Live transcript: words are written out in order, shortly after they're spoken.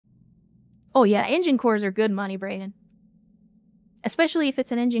Oh yeah, engine cores are good money, Brayden. Especially if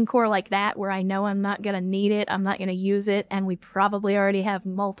it's an engine core like that, where I know I'm not gonna need it, I'm not gonna use it, and we probably already have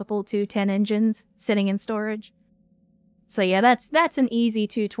multiple 210 engines sitting in storage. So yeah, that's an easy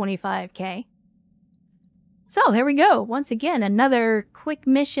 225k. So there we go. Once again, another quick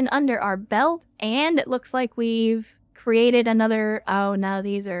mission under our belt, and it looks like we've created another. Oh no,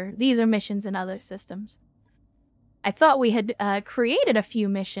 these are missions in other systems. I thought we had created a few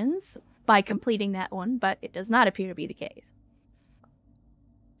missions by completing that one, but it does not appear to be the case.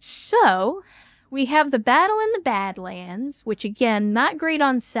 So we have the battle in the Badlands, which again, not great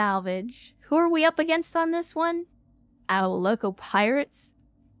on salvage. Who are we up against on this one? Our local pirates.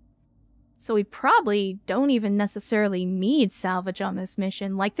 So we probably don't even necessarily need salvage on this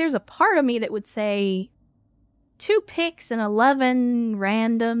mission. Like, there's a part of me that would say 2 picks and 11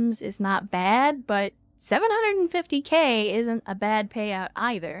 randoms is not bad, but 750k isn't a bad payout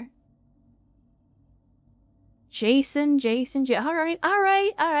either. Jason, all right.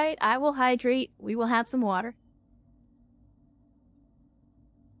 I will hydrate. We will have some water.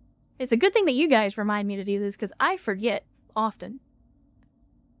 It's a good thing that you guys remind me to do this, because I forget often.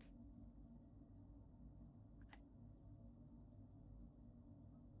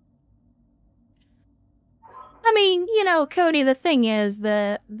 I mean, you know, Cody, the thing is,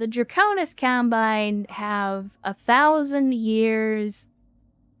 the Draconis Combine have 1,000 years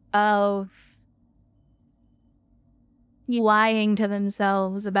of lying to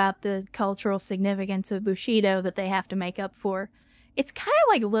themselves about the cultural significance of Bushido that they have to make up for. It's kind of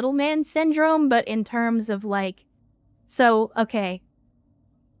like little man syndrome, but in terms of like... So, okay.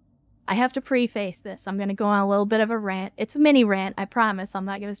 I have to preface this. I'm going to go on a little bit of a rant. It's a mini rant, I promise. I'm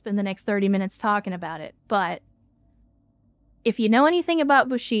not going to spend the next 30 minutes talking about it. But if you know anything about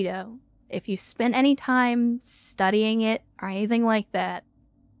Bushido, if you spent any time studying it or anything like that,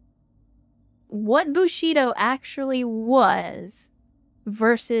 what Bushido actually was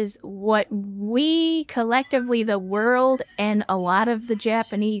versus what we collectively, the world, and a lot of the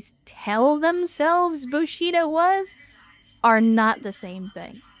Japanese tell themselves Bushido was, are not the same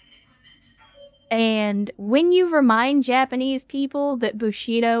thing. And when you remind Japanese people that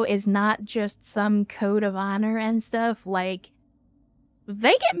Bushido is not just some code of honor and stuff, like,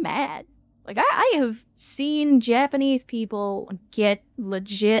 they get mad. Like, I have seen Japanese people get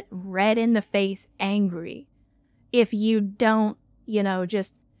legit red in the face angry if you don't, you know,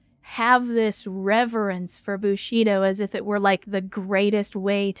 just have this reverence for Bushido as if it were like the greatest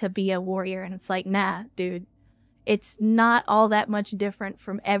way to be a warrior. And it's like, nah, dude. It's not all that much different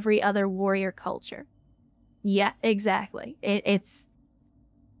from every other warrior culture. Yeah, exactly. It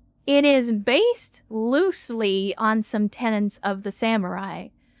is based loosely on some tenets of the samurai,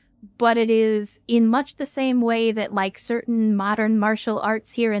 but it is in much the same way that, like certain modern martial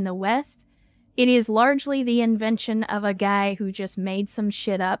arts here in the West, it is largely the invention of a guy who just made some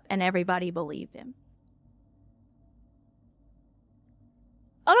shit up and everybody believed him.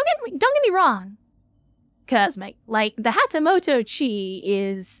 Oh, don't get me wrong. Cosmic, like, the Hatamoto Chi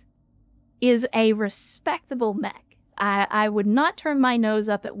is a respectable mech. I would not turn my nose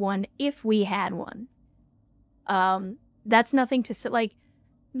up at one if we had one. That's nothing to say. Like,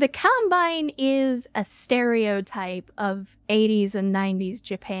 the Combine is a stereotype of 80s and 90s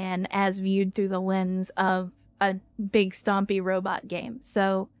Japan as viewed through the lens of a big stompy robot game.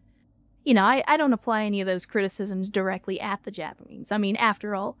 So, you know, I don't apply any of those criticisms directly at the Japanese. I mean,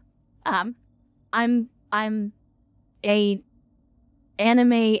 after all, I'm a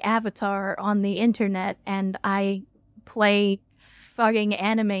anime avatar on the internet, and I play fucking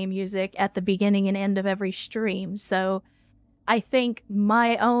anime music at the beginning and end of every stream, so I think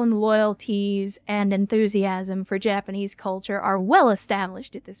my own loyalties and enthusiasm for Japanese culture are well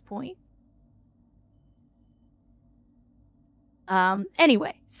established at this point.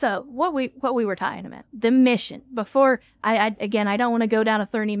 Anyway, so what we were talking about, the mission. Before again, I don't want to go down a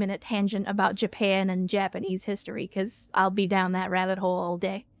 30-minute tangent about Japan and Japanese history, because I'll be down that rabbit hole all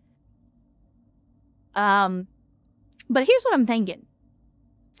day. But here's what I'm thinking.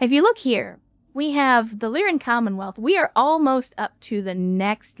 If you look here, we have the Lyran Commonwealth. We are almost up to the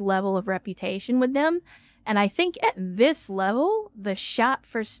next level of reputation with them, and I think at this level, the shot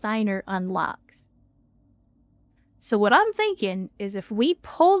for Steiner unlocks. So what I'm thinking is, if we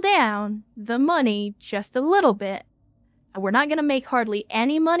pull down the money just a little bit, we're not going to make hardly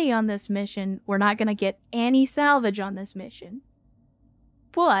any money on this mission. We're not going to get any salvage on this mission.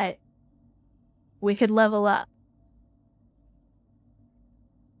 But we could level up.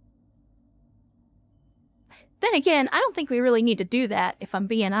 Then again, I don't think we really need to do that, if I'm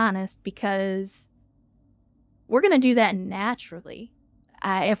being honest, because we're going to do that naturally.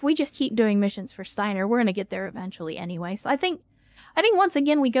 If we just keep doing missions for Steiner, we're gonna get there eventually anyway. So I think once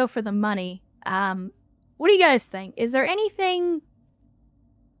again we go for the money. What do you guys think? Is there anything?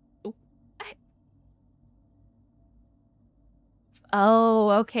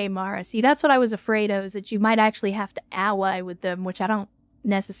 Oh, okay, Mara. See, that's what I was afraid of, is that you might actually have to ally with them, which I don't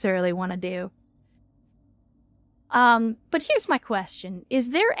necessarily want to do. But here's my question.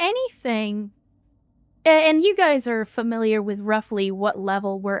 Is there anything, and you guys are familiar with roughly what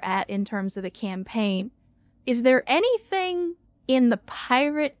level we're at in terms of the campaign, is there anything in the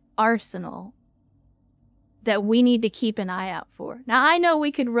pirate arsenal that we need to keep an eye out for? Now, I know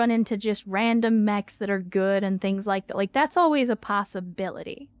we could run into just random mechs that are good and things like that. Like, that's always a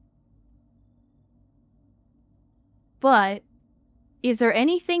possibility. But is there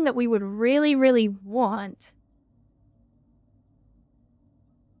anything that we would really, really want?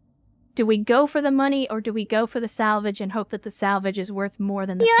 Do we go for the money, or do we go for the salvage and hope that the salvage is worth more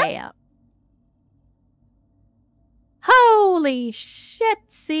than the payout? Holy shit,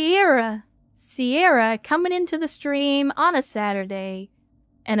 Sierra! Sierra coming into the stream on a Saturday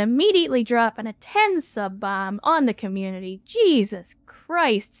and immediately dropping a 10 sub bomb on the community. Jesus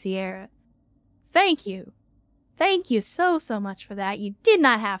Christ, Sierra. Thank you. Thank you so much for that. You did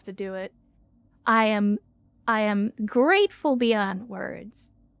not have to do it. I am grateful beyond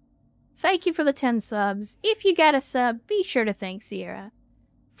words. Thank you for the 10 subs. If you got a sub, be sure to thank Sierra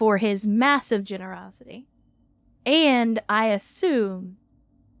for his massive generosity. And I assume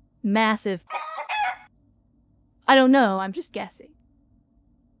massive... I don't know, I'm just guessing.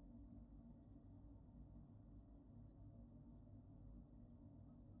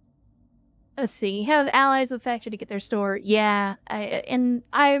 Let's see, have allies with faction to get their store. Yeah, I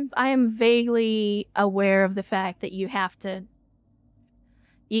am vaguely aware of the fact that you have to...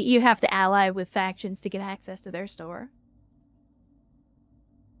 You have to ally with factions to get access to their store.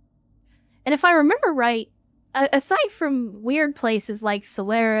 And if I remember right, aside from weird places like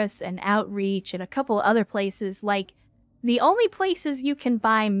Solaris and Outreach and a couple other places, like, the only places you can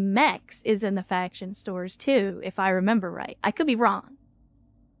buy mechs is in the faction stores too, if I remember right. I could be wrong.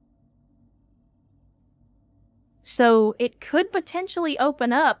 So it could potentially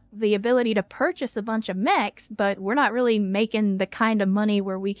open up the ability to purchase a bunch of mechs, but we're not really making the kind of money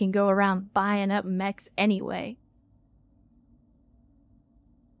where we can go around buying up mechs anyway.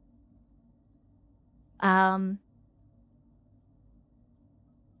 I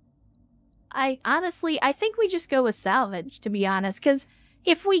think we just go with salvage, to be honest, because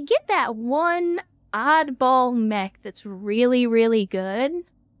if we get that one oddball mech that's really, really good,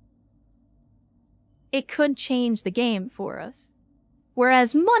 it could change the game for us.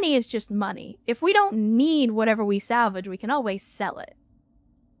 Whereas money is just money. If we don't need whatever we salvage, we can always sell it.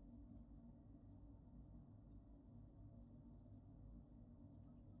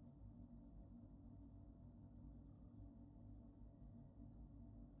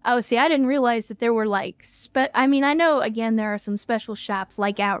 Oh, see, I didn't realize that there were, like, I mean, I know, again, there are some special shops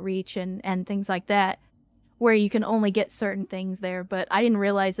like Outreach and things like that where you can only get certain things there, but I didn't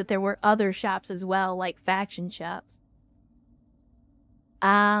realize that there were other shops as well, like faction shops.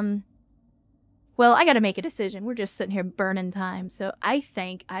 Well, I gotta make a decision. We're just sitting here burning time, so I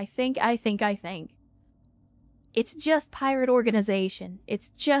think. It's just pirate organization. It's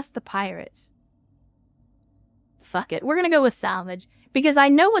just the pirates. Fuck it. We're gonna go with salvage. Because I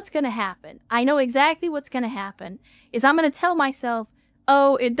know what's going to happen. I know exactly what's going to happen. Is I'm going to tell myself,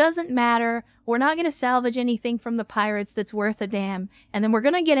 oh, it doesn't matter. We're not going to salvage anything from the pirates that's worth a damn. And then we're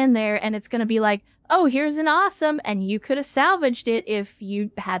going to get in there and it's going to be like, oh, here's an awesome. And you could have salvaged it if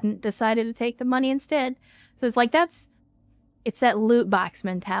you hadn't decided to take the money instead. So it's like, it's that loot box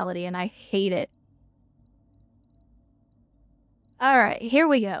mentality and I hate it. Alright, here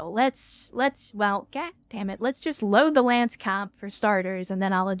we go. Well, god damn it, let's just load the Lance comp for starters, and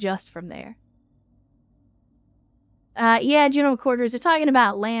then I'll adjust from there. Yeah, general quarters are talking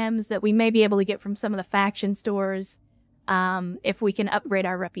about lambs that we may be able to get from some of the faction stores, if we can upgrade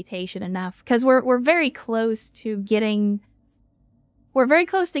our reputation enough. Because we're very close to getting... We're very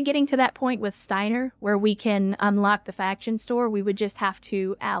close to getting to that point with Steiner, where we can unlock the faction store. We would just have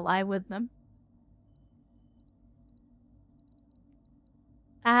to ally with them.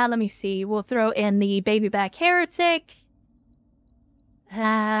 Let me see. We'll throw in the Babyback Heretic.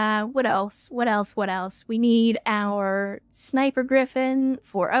 What else? We need our Sniper Griffin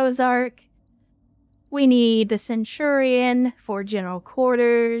for Ozark. We need the Centurion for General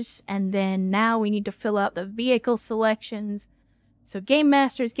Quarters. And then now we need to fill out the vehicle selections. So Game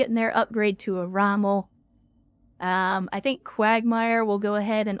Master's getting their upgrade to a Rommel. I think Quagmire will go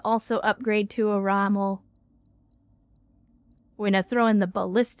ahead and also upgrade to a Rommel. We're gonna throw in the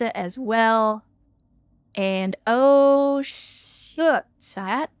ballista as well. And oh shit,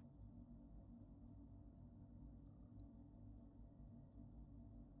 chat.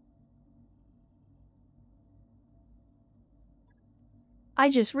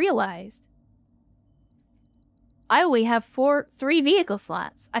 I just realized I only have 3 vehicle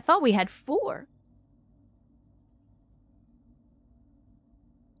slots. I thought we had 4.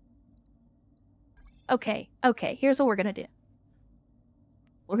 Okay, here's what we're gonna do.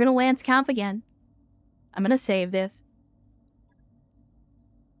 We're gonna lance comp again. I'm gonna save this.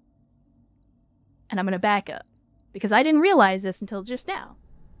 And I'm gonna back up. Because I didn't realize this until just now.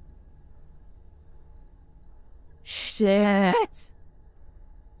 Shit!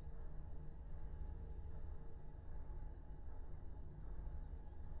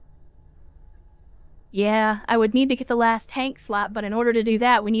 Yeah, I would need to get the last tank slot, but in order to do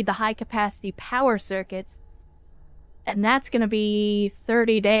that, we need the high-capacity power circuits. And that's gonna be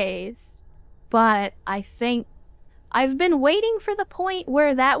 30 days. But I think I've been waiting for the point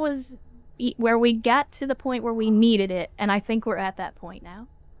where that was... where we got to the point where we needed it, and I think we're at that point now.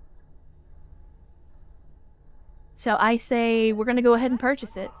 So I say we're gonna go ahead and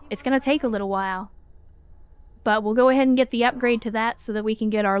purchase it. It's gonna take a little while. But we'll go ahead and get the upgrade to that so that we can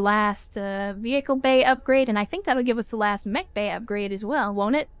get our last vehicle bay upgrade, and I think that'll give us the last mech bay upgrade as well,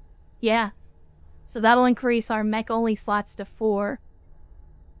 won't it? Yeah. So that'll increase our mech-only slots to 4.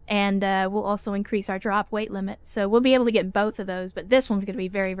 And we'll also increase our drop weight limit. So we'll be able to get both of those, but this one's going to be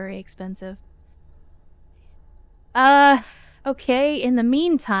very, very expensive. Okay, in the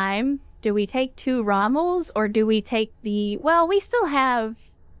meantime, do we take 2 Rommels, or do we take the... Well, we still have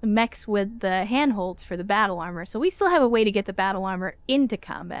mechs with the handholds for the battle armor, so we still have a way to get the battle armor into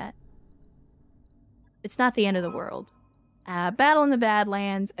combat. It's not the end of the world. Battle in the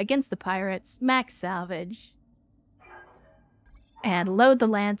Badlands, against the pirates, max salvage. And load the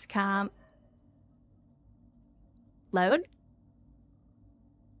lance comp. Load.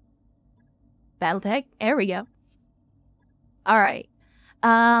 Battletech, there we go. Alright.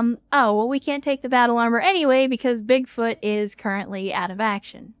 Oh, well, we can't take the battle armor anyway because Bigfoot is currently out of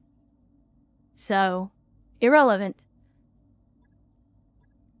action. So, irrelevant.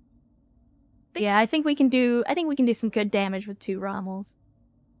 But yeah, I think we can do some good damage with 2 Rommels.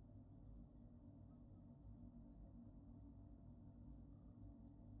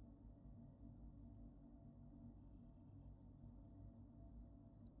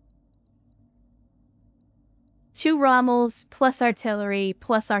 Two Rommels, plus artillery,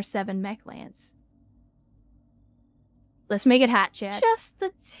 plus our 7 mech lance. Let's make it hot, chat. Just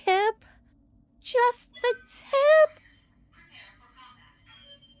the tip. Just the tip.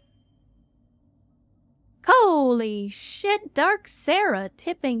 Holy shit, Dark Sarah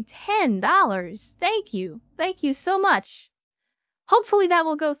tipping $10. Thank you. Thank you so much. Hopefully that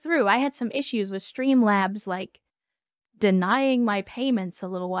will go through. I had some issues with Streamlabs, like, denying my payments a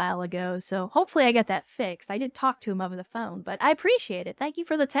little while ago, so hopefully I get that fixed. I did talk to him over the phone, but I appreciate it. Thank you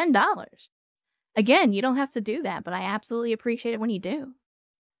for the $10. Again, you don't have to do that, but I absolutely appreciate it when you do.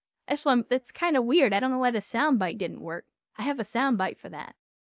 It's kind of weird. I don't know why the soundbite didn't work. I have a soundbite for that.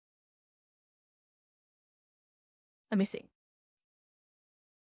 Let me see.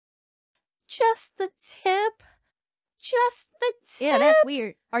 Just the tip. Just the tip. Yeah, that's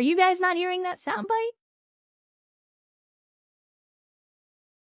weird. Are you guys not hearing that soundbite?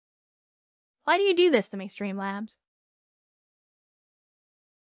 Why do you do this to me, Streamlabs?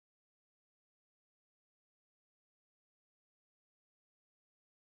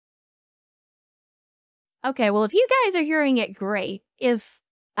 Okay, well, if you guys are hearing it, great. If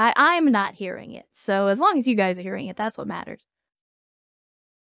I'm not hearing it, so as long as you guys are hearing it, that's what matters.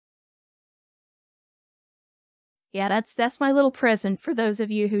 Yeah, that's my little present for those of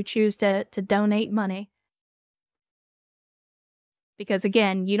you who choose to donate money. Because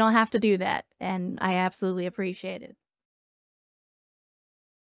again, you don't have to do that, and I absolutely appreciate it.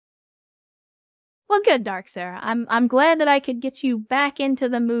 Well, good, Dark Sarah. I'm glad that I could get you back into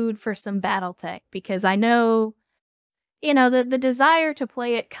the mood for some BattleTech, because I know, you know, the desire to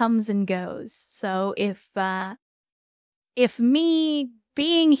play it comes and goes. So if me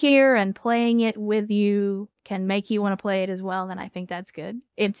being here and playing it with you can make you want to play it as well, then I think that's good.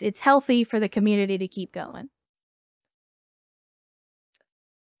 It's healthy for the community to keep going.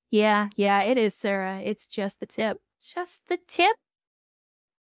 Yeah, it is, Sarah. It's just the tip. Just the tip?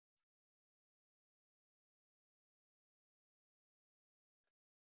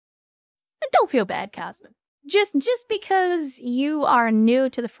 Don't feel bad, Cosmin. Just because you are new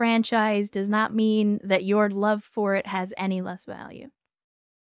to the franchise does not mean that your love for it has any less value.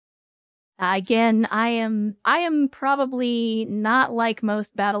 Again, I am probably not like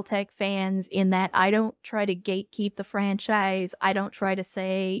most BattleTech fans in that I don't try to gatekeep the franchise. I don't try to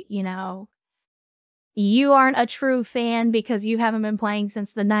say, you know, you aren't a true fan because you haven't been playing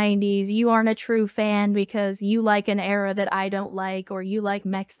since the 90s. You aren't a true fan because you like an era that I don't like, or you like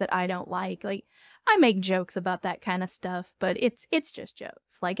mechs that I don't like. Like, I make jokes about that kind of stuff, but it's just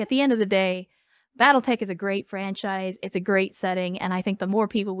jokes. Like, at the end of the day, BattleTech is a great franchise, it's a great setting, and I think the more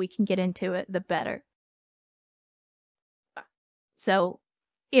people we can get into it, the better. So,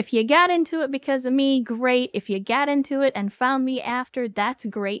 if you got into it because of me, great. If you got into it and found me after, that's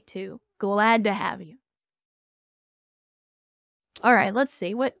great too. Glad to have you. Alright, let's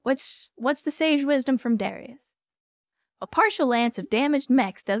see. What's the sage wisdom from Darius? A partial lance of damaged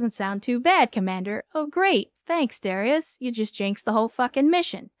mechs doesn't sound too bad, Commander. Oh great, thanks Darius. You just jinxed the whole fucking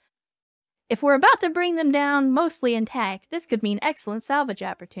mission. If we're about to bring them down mostly intact, this could mean excellent salvage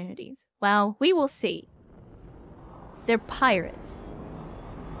opportunities. Well, we will see. They're pirates.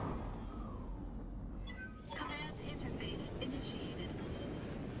 Command interface initiated.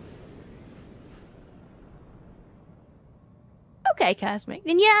 Okay, Cosmic.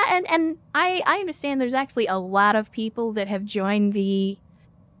 And yeah, and I understand there's actually a lot of people that have joined the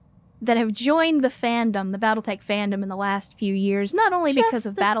fandom, the BattleTech fandom in the last few years, not only because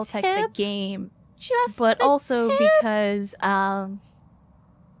of BattleTech the game, but also because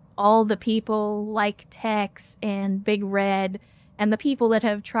all the people like Tex and Big Red and the people that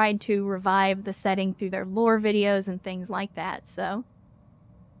have tried to revive the setting through their lore videos and things like that, so.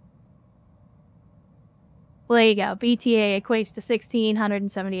 Well, there you go. BTA equates to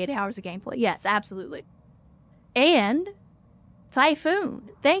 1,678 hours of gameplay. Yes, absolutely. And Typhoon,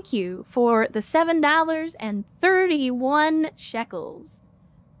 thank you for the $7.31 shekels.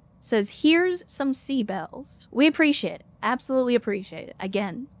 Says, here's some sea bells. We appreciate it. Absolutely appreciate it.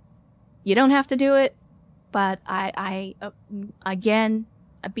 Again, you don't have to do it, but I again,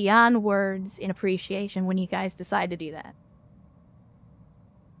 beyond words in appreciation when you guys decide to do that.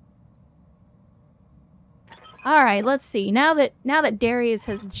 Alright, let's see. Now that Darius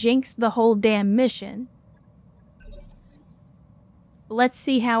has jinxed the whole damn mission, let's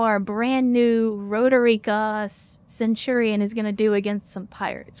see how our brand new Roderica Centurion is going to do against some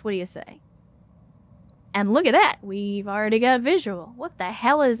pirates. What do you say? And look at that. We've already got a visual. What the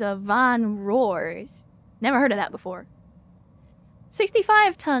hell is a Von Roars? Never heard of that before.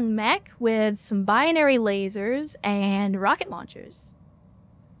 65-ton mech with some binary lasers and rocket launchers.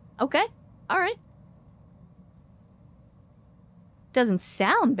 Okay. Alright. Doesn't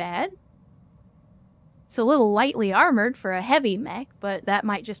sound bad. It's a little lightly armored for a heavy mech, but that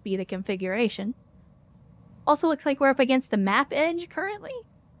might just be the configuration. Also looks like we're up against the map edge currently.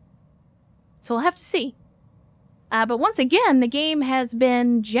 So we'll have to see. But once again, the game has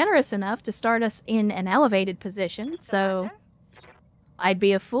been generous enough to start us in an elevated position, so I'd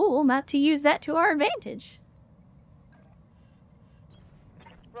be a fool not to use that to our advantage.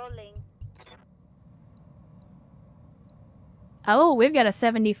 Rolling. Oh, we've got a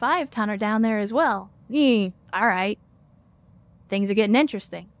 75-tonner down there as well. Alright. Things are getting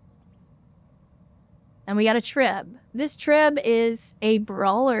interesting. And we got a Treb. This Treb is a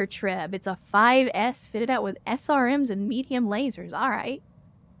brawler Treb. It's a 5S fitted out with SRMs and medium lasers. Alright.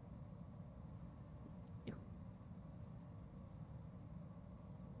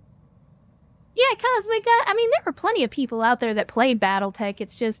 Yeah, Cosmic, I mean, there are plenty of people out there that play BattleTech.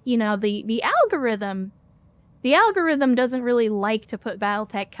 It's just, you know, the algorithm... The algorithm doesn't really like to put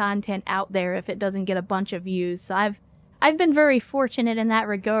BattleTech content out there if it doesn't get a bunch of views. So I've been very fortunate in that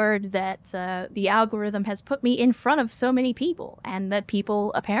regard that the algorithm has put me in front of so many people, and that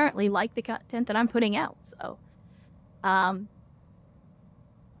people apparently like the content that I'm putting out. So,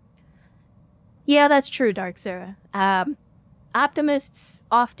 yeah, that's true, Dark Sarah. Optimists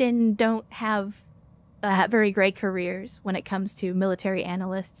often don't have very great careers when it comes to military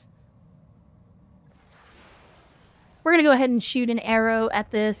analysts. We're gonna go ahead and shoot an arrow at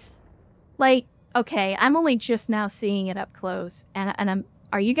this. Like, okay, I'm only just now seeing it up close, and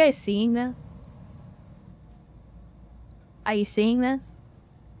are you guys seeing this? Are you seeing this?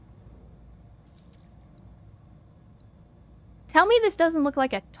 Tell me this doesn't look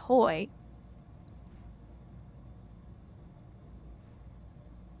like a toy.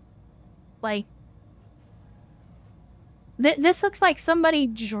 Like, this looks like somebody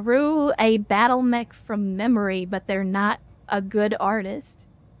drew a battle mech from memory, but they're not a good artist.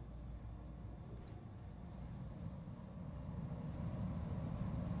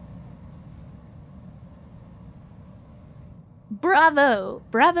 Bravo!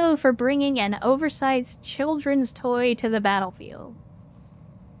 Bravo for bringing an oversized children's toy to the battlefield.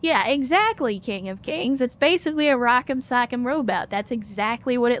 Yeah, exactly, King of Kings. It's basically a rock'em sock'em robot. That's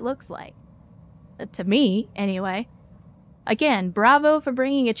exactly what it looks like. To me, anyway. Again, bravo for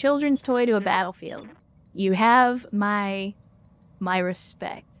bringing a children's toy to a battlefield. You have my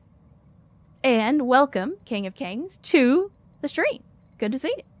respect. And welcome, King of Kings, to the stream. Good to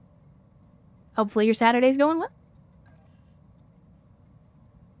see you. Hopefully your Saturday's going well.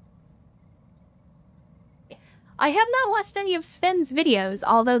 I have not watched any of Sven's videos,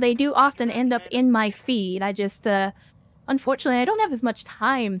 although they do often end up in my feed. I just, unfortunately, I don't have as much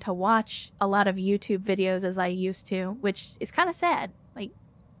time to watch a lot of YouTube videos as I used to, which is kind of sad. Like,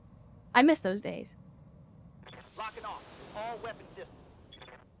 I miss those days. Locking off all weapon systems.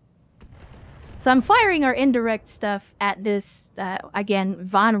 So I'm firing our indirect stuff at this, again,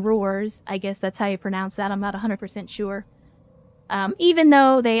 Von Roars. I guess that's how you pronounce that. I'm not 100% sure. Even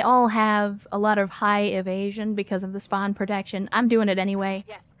though they all have a lot of high evasion because of the spawn protection, I'm doing it anyway.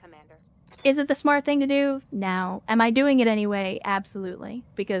 Yes, Commander. Is it the smart thing to do? No. Am I doing it anyway? Absolutely.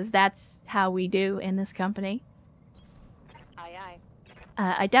 Because that's how we do in this company. Aye,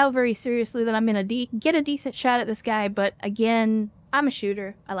 aye. I doubt very seriously that I'm gonna get a decent shot at this guy, but again, I'm a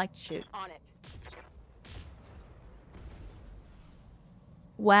shooter. I like to shoot. On it.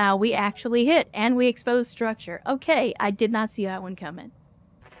 Wow, we actually hit, and we exposed structure. Okay, I did not see that one coming.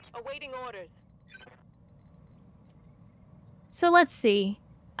 Awaiting orders. So let's see.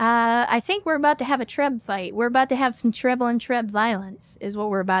 I think we're about to have a Treb fight. We're about to have some treble and Treb violence, is what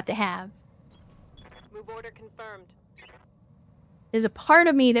we're about to have. Move order confirmed. There's a part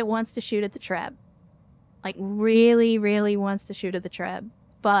of me that wants to shoot at the Treb. Like, really, really wants to shoot at the Treb.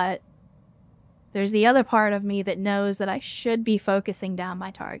 But there's the other part of me that knows that I should be focusing down my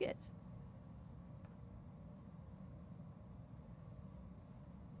targets.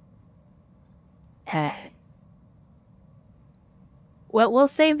 Well, we'll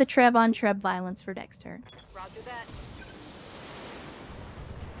save the Treb on Treb violence for next turn. Roger that.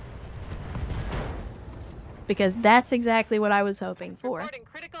 Because that's exactly what I was hoping for. Reporting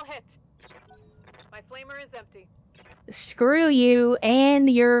critical hit. My flamer is empty. Screw you and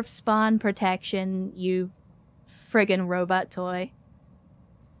your spawn protection, you friggin' robot toy.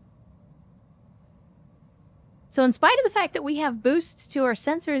 So in spite of the fact that we have boosts to our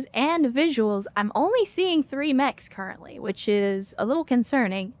sensors and visuals, I'm only seeing 3 mechs currently, which is a little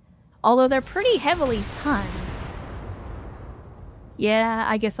concerning. Although they're pretty heavily timed. Yeah,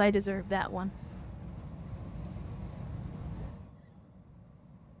 I guess I deserve that one.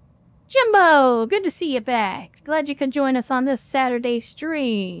 Jimbo, good to see you back. Glad you could join us on this Saturday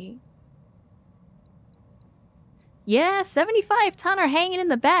stream. Yeah, 75 tonner hanging in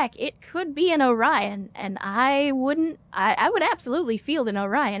the back. It could be an Orion, and I would absolutely field an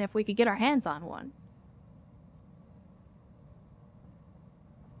Orion if we could get our hands on one.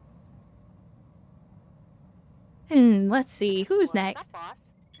 Let's see, who's next?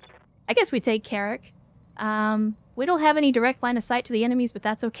 I guess we take Carrick. We don't have any direct line of sight to the enemies, but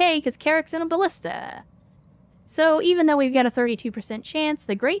that's okay, because Carrick's in a ballista. So even though we've got a 32% chance,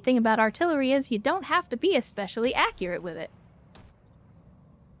 the great thing about artillery is you don't have to be especially accurate with it.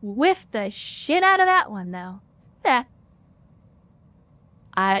 Whiffed the shit out of that one, though. Yeah.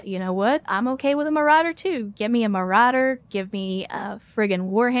 You know what? I'm okay with a Marauder, too. Give me a Marauder, give me a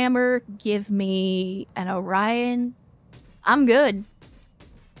friggin' Warhammer, give me an Orion. I'm good.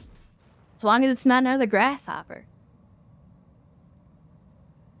 As long as it's not another Grasshopper.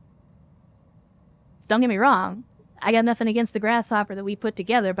 Don't get me wrong, I got nothing against the Grasshopper that we put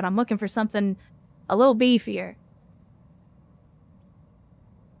together, but I'm looking for something a little beefier.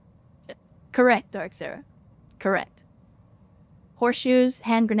 Correct, Dark Sarah. Correct. Horseshoes,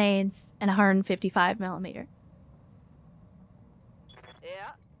 hand grenades, and 155mm.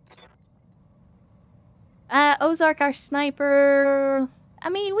 Yeah. Ozark, our sniper... I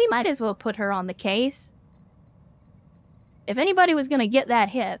mean, we might as well put her on the case. If anybody was gonna get that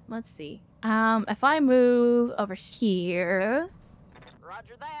hit, let's see. If I move over here...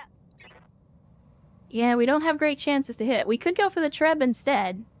 Roger that. Yeah, we don't have great chances to hit. We could go for the Treb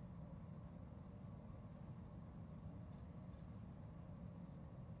instead.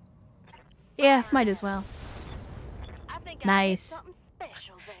 Yeah, might as well. I think Nice. I did something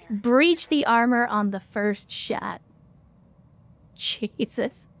special there. Breach the armor on the first shot.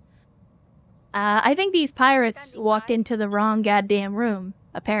 Jesus. I think these pirates walked into the wrong goddamn room,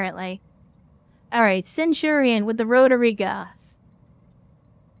 apparently. Alright, Centurion with the rotary gas.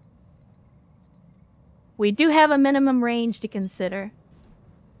 We do have a minimum range to consider.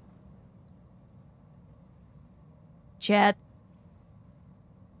 Chat.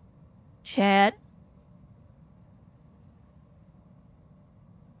 Chat.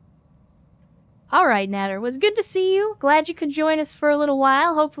 Alright, Natter, it was good to see you. Glad you could join us for a little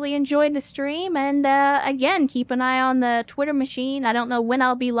while. Hopefully you enjoyed the stream. And again, keep an eye on the Twitter machine. I don't know when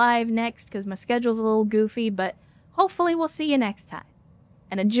I'll be live next because my schedule's a little goofy, but hopefully we'll see you next time.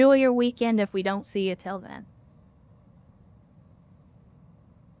 And enjoy your weekend if we don't see you till then.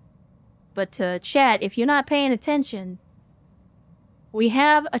 But chat, if you're not paying attention, we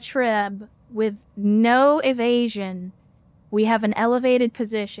have a treb with no evasion. We have an elevated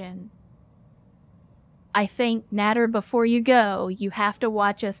position. I think, Natter, before you go, you have to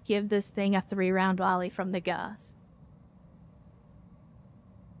watch us give this thing a 3-round volley from the Gus.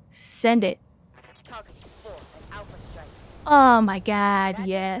 Send it. Oh my god,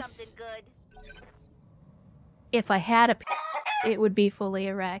 yes. If I had a it would be fully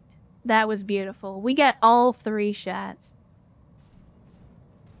erect. That was beautiful. We got all 3 shots.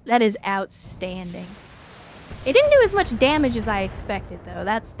 That is outstanding. It didn't do as much damage as I expected, though.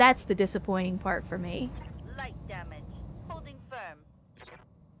 That's the disappointing part for me. Light damage. Holding firm.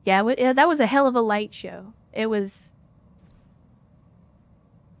 Yeah, that was a hell of a light show. It was...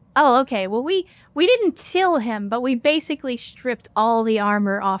 Oh, okay. Well, we didn't kill him, but we basically stripped all the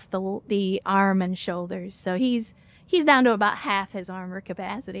armor off the arm and shoulders. So he's down to about half his armor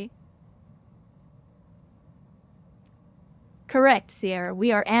capacity. Correct, Sierra.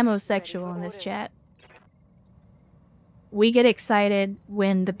 We are ammo-sexual in this chat. We get excited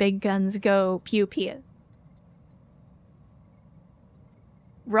when the big guns go pew-pew.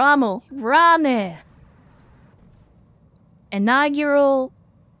 Rommel, Rame! Inaugural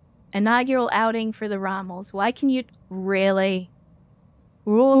outing for the Rommels. Why can you... Really?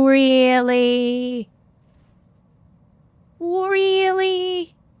 Really?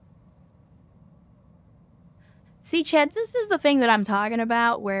 Really? See, Chad, this is the thing that I'm talking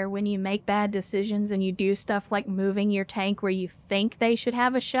about, where when you make bad decisions and you do stuff like moving your tank where you think they should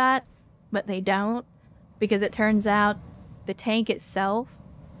have a shot, but they don't, because it turns out the tank itself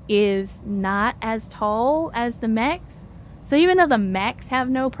is not as tall as the mechs. So even though the mechs have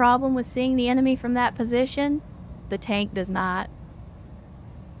no problem with seeing the enemy from that position, the tank does not.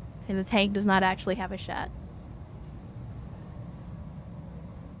 And the tank does not actually have a shot.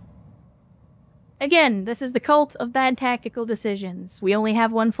 Again, this is the cult of bad tactical decisions. We only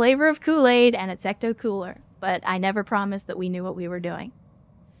have one flavor of Kool-Aid, and it's Ecto Cooler. But I never promised that we knew what we were doing.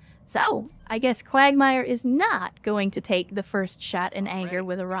 So, I guess Quagmire is not going to take the first shot in anger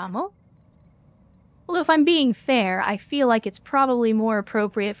with a Rommel. Although if I'm being fair, I feel like it's probably more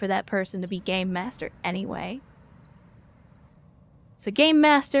appropriate for that person to be Game Master anyway. So Game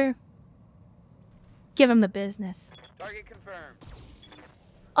Master, give him the business. Target confirmed.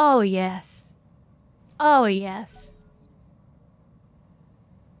 Oh yes. Oh, yes.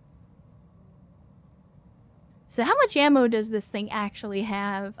 So how much ammo does this thing actually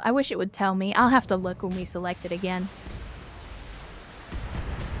have? I wish it would tell me. I'll have to look when we select it again.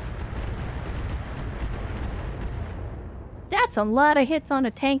 That's a lot of hits on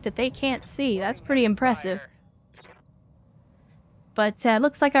a tank that they can't see. That's pretty impressive. But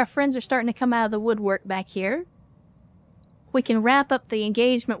looks like our friends are starting to come out of the woodwork back here. We can wrap up the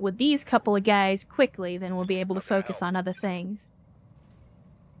engagement with these couple of guys quickly, then we'll be able to focus on other things.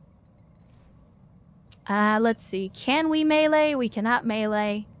 Let's see. Can we melee? We cannot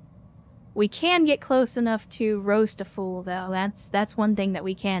melee. We can get close enough to roast a fool, though. That's one thing that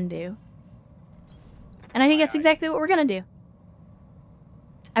we can do. And I think that's exactly what we're gonna do.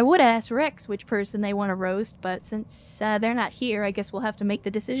 I would ask Rex which person they want to roast, but since they're not here, I guess we'll have to make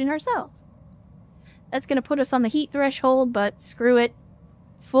the decision ourselves. That's gonna put us on the heat threshold, but screw it.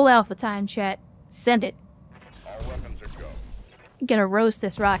 It's full alpha time, chat. Send it. All weapons are go. I'm gonna roast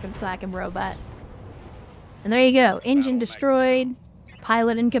this rock'em sock'em robot. And there you go. Engine destroyed.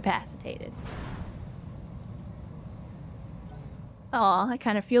 Pilot incapacitated. Aw, I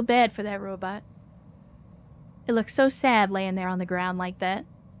kind of feel bad for that robot. It looks so sad laying there on the ground like that.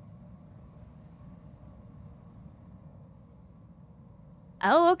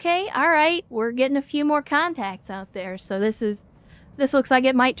 Oh, okay, alright. We're getting a few more contacts out there, so this looks like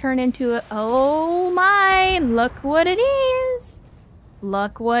it might turn into a... Oh my! Look what it is!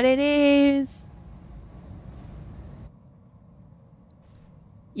 Look what it is!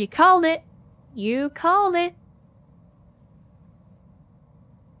 You called it! You called it!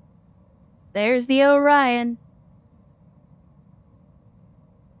 There's the Orion.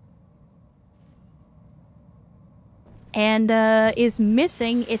 And is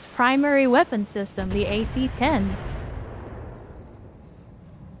missing its primary weapon system, the AC-10.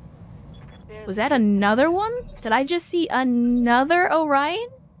 Was that another one? Did I just see another Orion?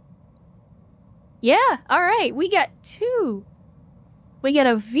 Yeah, alright, we got two. We get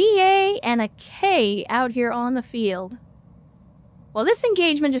a VA and a K out here on the field. Well, this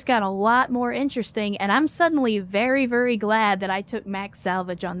engagement just got a lot more interesting, and I'm suddenly very, very glad that I took max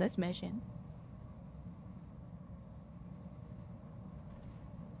salvage on this mission.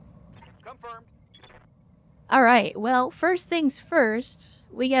 Confirmed. Alright, well, first things first,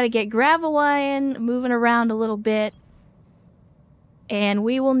 we gotta get Gravelion moving around a little bit. And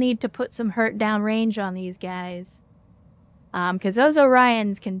we will need to put some hurt down range on these guys. Because those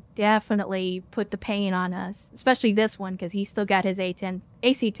Orions can definitely put the pain on us. Especially this one, because he's still got his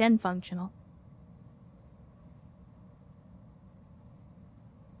AC-10 functional.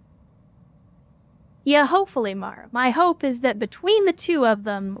 Yeah, hopefully, Mara. My hope is that between the two of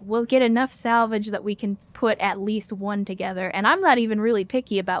them, we'll get enough salvage that we can put at least one together. And I'm not even really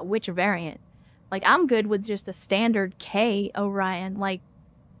picky about which variant. Like, I'm good with just a standard K Orion. Like,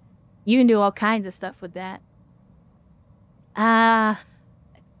 you can do all kinds of stuff with that. I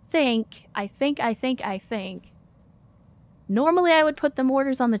think. Normally I would put the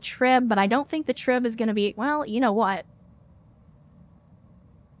mortars on the Treb, but I don't think the Treb is going to be... Well, you know what?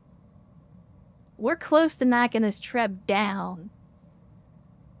 We're close to knocking this Treb down.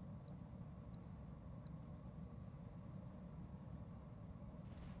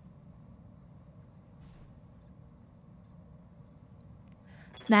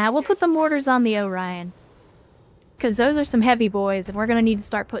 Nah, we'll put the mortars on the Orion. Because those are some heavy boys, and we're going to need to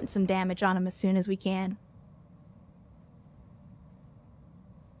start putting some damage on them as soon as we can.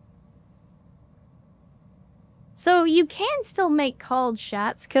 So you can still make called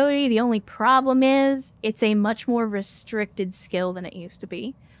shots, Cody. The only problem is, it's a much more restricted skill than it used to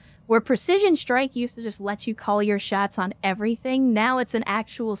be. Where Precision Strike used to just let you call your shots on everything, now it's an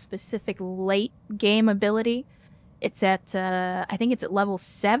actual specific late game ability. It's at, I think it's at level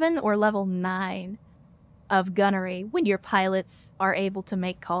 7 or level 9 of gunnery when your pilots are able to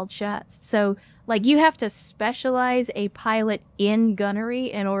make called shots. So, like, you have to specialize a pilot in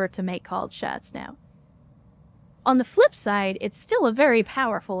gunnery in order to make called shots now. On the flip side, it's still a very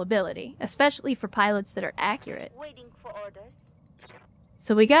powerful ability, especially for pilots that are accurate. Waiting for orders.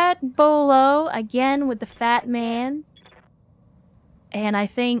 So we got Bolo, again with the Fat Man. And I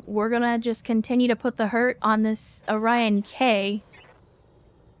think we're gonna just continue to put the hurt on this Orion K.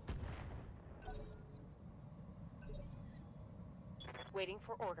 Waiting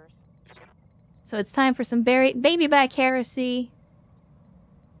for orders. So it's time for some baby back heresy.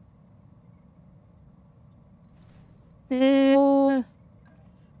 I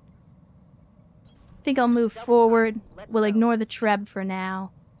think I'll move forward. We'll ignore the Treb for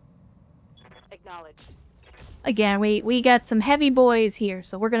now. Acknowledged. Again, we got some heavy boys here,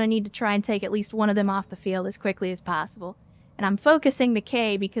 so we're going to need to try and take at least one of them off the field as quickly as possible. And I'm focusing the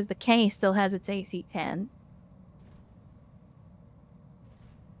K because the K still has its AC-10.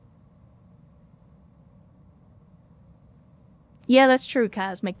 Yeah, that's true,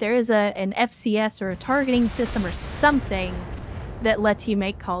 Cosmic. There is an FCS or a targeting system or something that lets you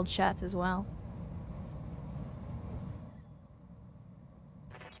make called shots as well.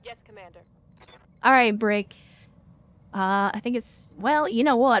 Yes, Commander. Alright, Brick. I think it's... Well, you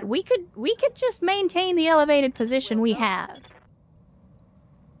know what? We could just maintain the elevated position we have.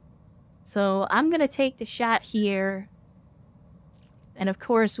 So, I'm gonna take the shot here. And of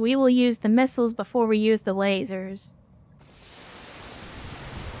course, we will use the missiles before we use the lasers.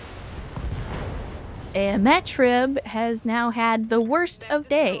 And that Trib has now had the worst of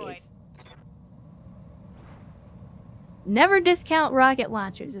days. Never discount rocket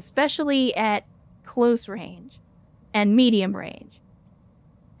launchers, especially at close range and medium range.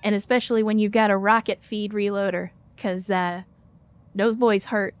 And especially when you've got a rocket feed reloader, because those boys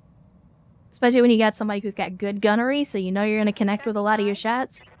hurt. Especially when you got somebody who's got good gunnery, so you know you're going to connect with a lot of your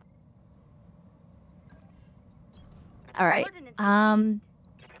shots. Alright,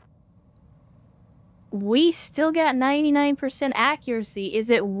 we still got 99% accuracy. Is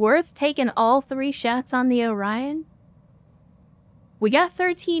it worth taking all 3 shots on the Orion? We got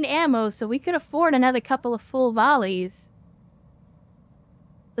 13 ammo, so we could afford another couple of full volleys.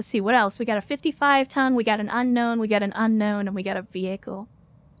 Let's see, what else? We got a 55-ton, we got an unknown, and we got a vehicle.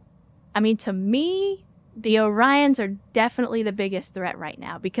 I mean, to me, the Orions are definitely the biggest threat right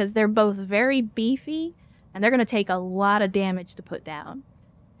now, because they're both very beefy, and they're going to take a lot of damage to put down.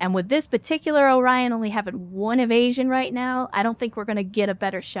 And with this particular Orion only having 1 evasion right now, I don't think we're going to get a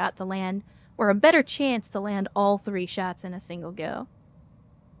better shot to land, or a better chance to land all 3 shots in a single go.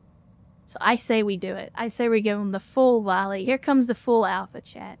 So I say we do it. I say we give them the full volley. Here comes the full alpha,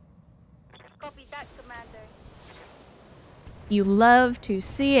 chat. Copy that, Commander. You love to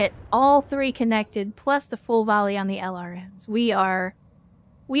see it. All 3 connected, plus the full volley on the LRMs. We are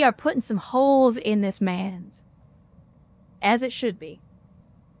We are putting some holes in this man's. As it should be.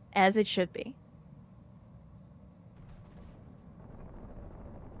 As it should be.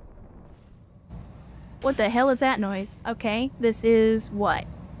 What the hell is that noise? Okay, this is what?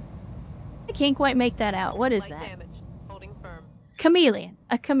 I can't quite make that out. What is Light that? damage. Holding firm. Chameleon.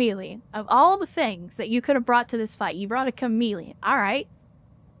 A chameleon. Of all the things that you could have brought to this fight, you brought a chameleon. Alright.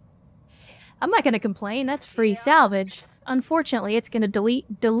 I'm not gonna complain. That's free salvage. Unfortunately, it's gonna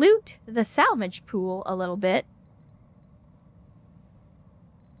dilute the salvage pool a little bit.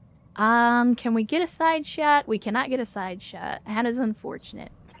 Can we get a side shot? We cannot get a side shot. That is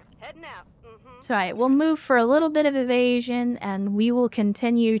unfortunate. Heading out. So, alright, we'll move for a little bit of evasion, and we will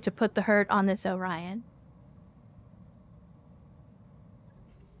continue to put the hurt on this Orion.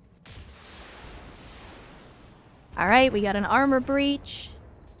 Alright, we got an armor breach.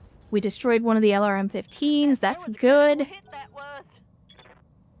 We destroyed one of the LRM-15s. That's good. Hit that was.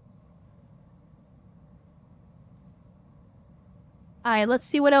 Alright, let's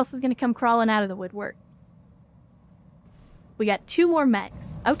see what else is going to come crawling out of the woodwork. We got 2 more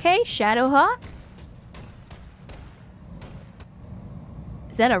mechs. Okay, Shadowhawk.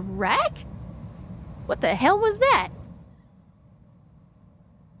 Is that a rack? What the hell was that?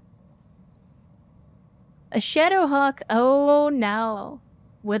 A Shadowhawk, oh no,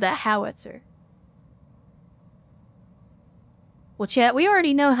 with a howitzer. Well, chat, we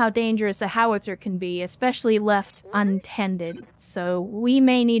already know how dangerous a howitzer can be, especially left untended, so we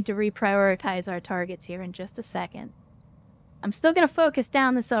may need to reprioritize our targets here in just a second. I'm still gonna focus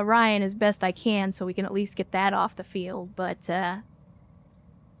down this Orion as best I can so we can at least get that off the field, but,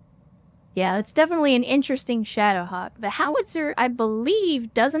 yeah, it's definitely an interesting Shadowhawk. The howitzer, I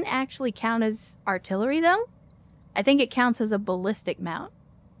believe, doesn't actually count as artillery, though. I think it counts as a ballistic mount.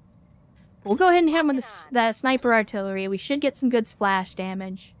 We'll go ahead and hit him with that sniper artillery. We should get some good splash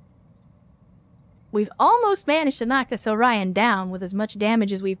damage. We've almost managed to knock this Orion down with as much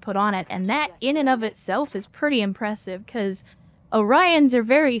damage as we've put on it, and that in and of itself is pretty impressive, because Orions are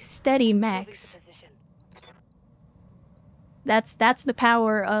very steady mechs. That's the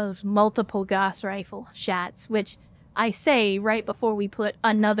power of multiple Gauss rifle shots, which I say right before we put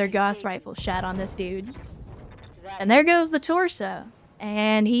another Gauss rifle shot on this dude. And there goes the torso.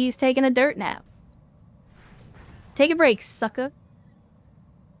 And he's taking a dirt nap. Take a break, sucker.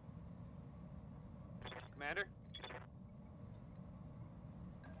 Commander?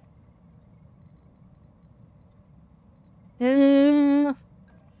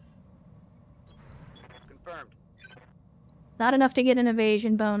 Confirmed. Not enough to get an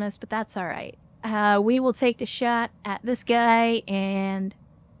evasion bonus, but that's alright. We will take the shot at this guy, and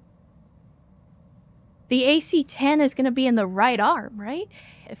the AC-10 is going to be in the right arm, right?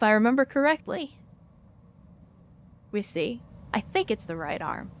 If I remember correctly. We see. I think it's the right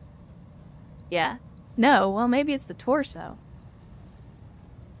arm. Yeah. No, well, maybe it's the torso.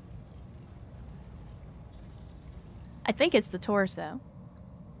 I think it's the torso.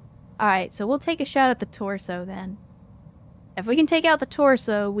 Alright, so we'll take a shot at the torso then. If we can take out the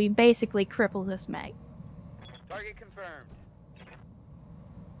torso, we basically cripple this mech. Target confirmed.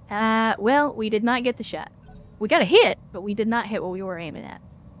 Well, we did not get the shot. We got a hit, but we did not hit what we were aiming at.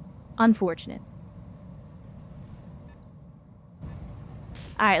 Unfortunate.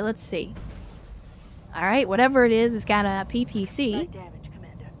 Alright, let's see. Alright, whatever it is, it's got a PPC. Light damage,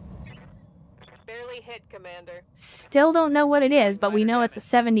 Commander. Barely hit, Commander. Still don't know what it is, but we know it's a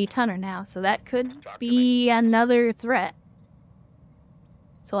 70-tonner now, so that could be another threat.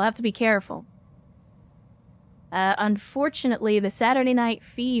 So we'll have to be careful. Unfortunately, the Saturday Night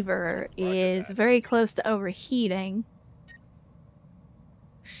Fever is very close to overheating.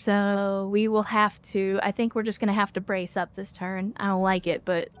 So we will have to... I think we're just going to have to brace up this turn. I don't like it,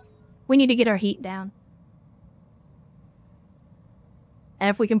 but we need to get our heat down. And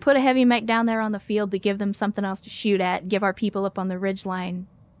if we can put a heavy mech down there on the field to give them something else to shoot at, give our people up on the ridgeline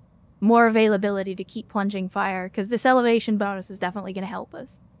more availability to keep plunging fire, because this elevation bonus is definitely going to help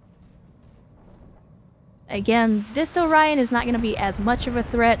us. Again, this Orion is not going to be as much of a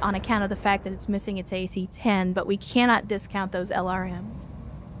threat on account of the fact that it's missing its AC-10, but we cannot discount those LRMs.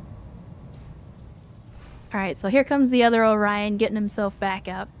 Alright, so here comes the other Orion getting himself back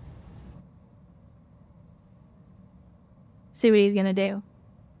up. See what he's going to do.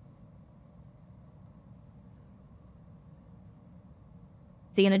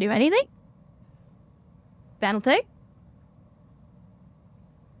 Is he going to do anything? BATTLETECH?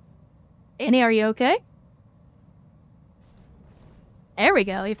 Annie, are you okay? There we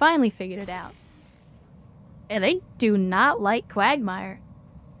go, he finally figured it out. And they do not like Quagmire.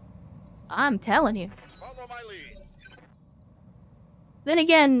 I'm telling you. Follow my lead. Then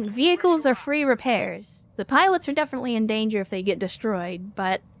again, vehicles are free repairs. The pilots are definitely in danger if they get destroyed,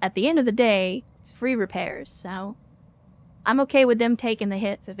 but at the end of the day, it's free repairs, so I'm okay with them taking the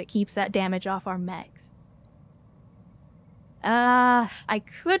hits if it keeps that damage off our mechs. I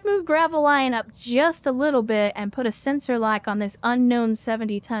could move Graveline up just a little bit and put a sensor lock on this unknown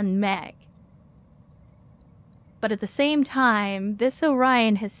 70-ton mech. But at the same time, this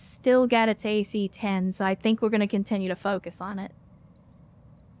Orion has still got its AC-10, so I think we're going to continue to focus on it.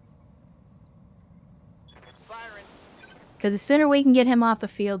 Because the sooner we can get him off the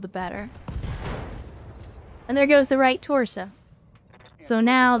field, the better. And there goes the right torso. So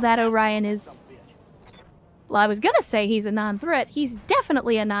now that Orion is... Well, I was gonna say he's a non-threat. He's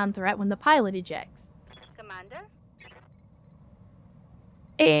definitely a non-threat when the pilot ejects. Commander?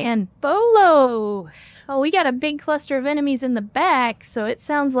 And Bolo! Oh, we got a big cluster of enemies in the back, so it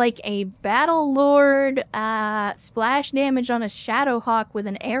sounds like a Battle Lord splash damage on a Shadowhawk with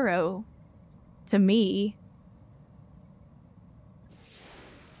an arrow. To me.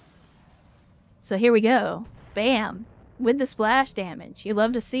 So here we go. Bam. With the splash damage. You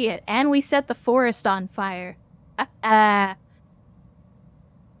love to see it. And we set the forest on fire. Aye, aye.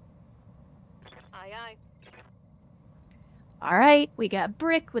 Alright, we got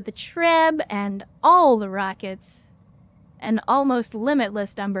Brick with the Treb and all the rockets. An almost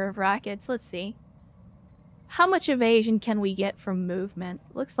limitless number of rockets. Let's see. How much evasion can we get from movement?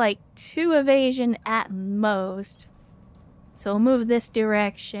 Looks like 2 evasion at most. So we'll move this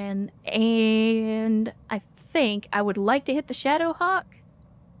direction. And I think I would like to hit the Shadowhawk.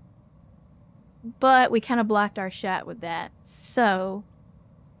 But we kind of blocked our shot with that. So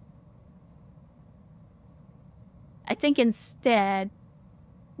I think instead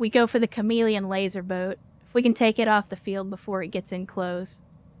we go for the Chameleon laser boat. If we can take it off the field before it gets in close,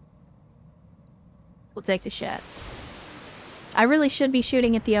 we'll take the shot. I really should be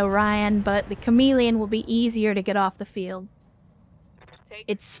shooting at the Orion, but the Chameleon will be easier to get off the field.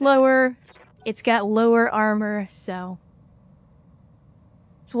 It's slower, it's got lower armor, so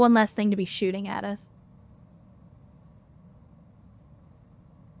it's one less thing to be shooting at us.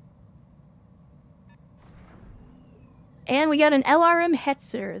 And we got an LRM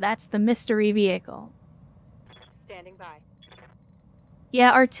Hetzer. That's the mystery vehicle. Standing by.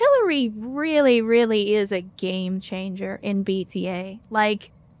 Yeah, artillery really, really is a game changer in BTA.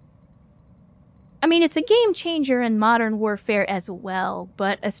 Like, I mean, it's a game changer in modern warfare as well,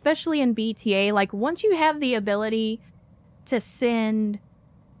 but especially in BTA, like, once you have the ability to send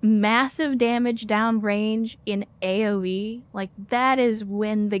massive damage downrange in AoE, like, that is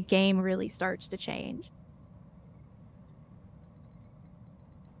when the game really starts to change.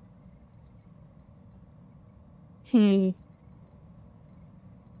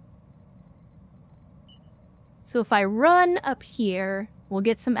 So if I run up here, we'll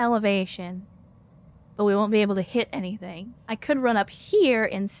get some elevation, but we won't be able to hit anything. I could run up here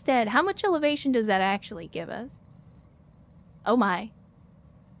instead. How much elevation does that actually give us? Oh my.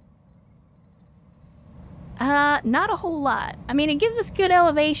 Not a whole lot. I mean, it gives us good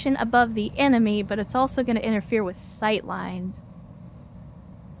elevation above the enemy, but it's also going to interfere with sight lines.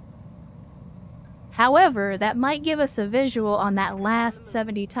 However, that might give us a visual on that last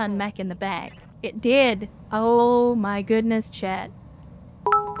 70-ton mech in the back. It did. Oh my goodness, chat.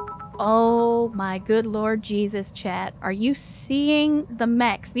 Oh my good Lord Jesus, chat. Are you seeing the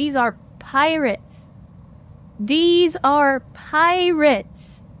mechs? These are pirates. These are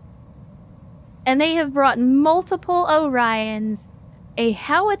pirates. And they have brought multiple Orions, a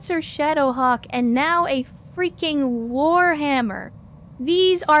howitzer Shadowhawk, and now a freaking Warhammer.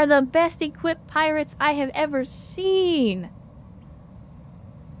 These are the best equipped pirates I have ever seen.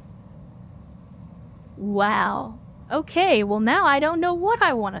 Wow. Okay, well now I don't know what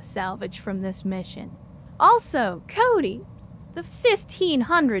I want to salvage from this mission. Also, Cody, the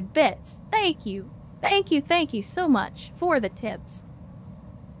 1,500 bits. Thank you. Thank you so much for the tips.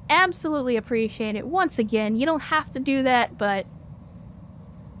 Absolutely appreciate it. Once again, you don't have to do that, but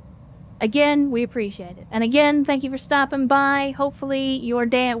again, we appreciate it. And again, thank you for stopping by. Hopefully your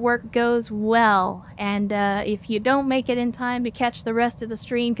day at work goes well. And if you don't make it in time to catch the rest of the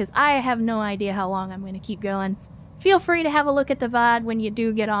stream, because I have no idea how long I'm going to keep going, feel free to have a look at the VOD when you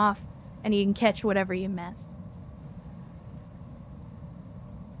do get off, and you can catch whatever you missed.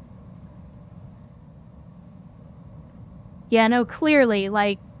 Yeah, no, clearly,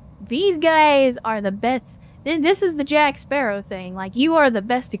 like, these guys are the best. This is the Jack Sparrow thing. Like, you are the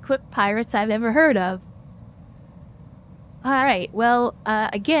best equipped pirates I've ever heard of. Alright, well,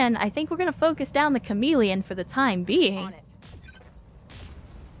 again, I think we're gonna focus down the Chameleon for the time being.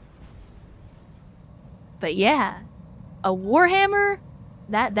 But yeah, a Warhammer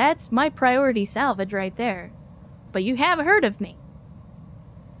That's my priority salvage right there. But you have heard of me.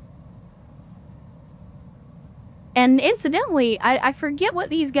 And incidentally, I forget what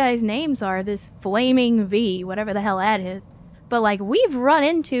these guys' names are, this Flaming V, whatever the hell that is. But like, we've run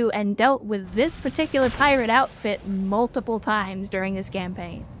into and dealt with this particular pirate outfit multiple times during this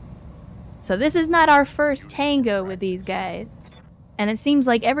campaign. So this is not our first tango with these guys. And it seems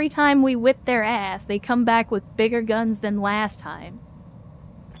like every time we whip their ass, they come back with bigger guns than last time.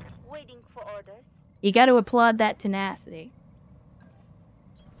 Waiting for orders. You gotta applaud that tenacity.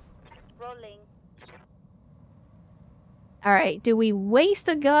 Rolling. Alright, do we waste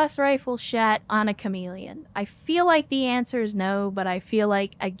a Gauss rifle shot on a chameleon? I feel like the answer is no, but I feel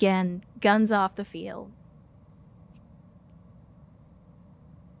like, again, guns off the field.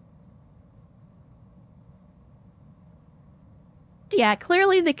 Yeah,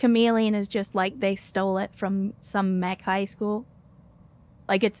 clearly the chameleon is just like they stole it from some mech high school.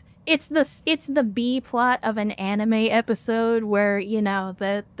 Like it's the B plot of an anime episode where, you know,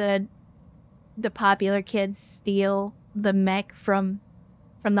 the popular kids steal the mech from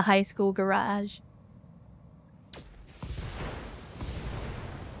the high school garage.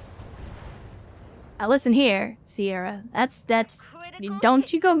 Now listen here, Sierra. That's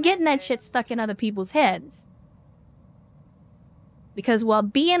don't you go getting that shit stuck in other people's heads. Because while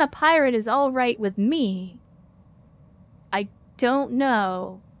being a pirate is alright with me, I don't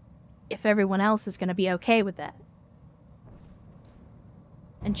know if everyone else is gonna be okay with that.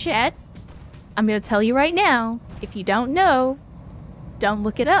 And chat, I'm gonna tell you right now, if you don't know, don't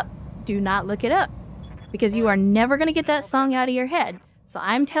look it up. Do not look it up. Because you are never gonna get that song out of your head. So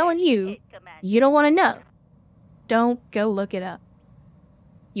I'm telling you, you don't want to know. Don't go look it up.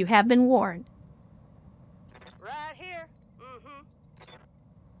 You have been warned. Right here. Mm-hmm.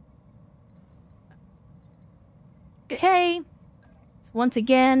 Okay. So once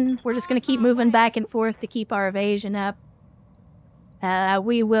again, we're just gonna keep moving back and forth to keep our evasion up.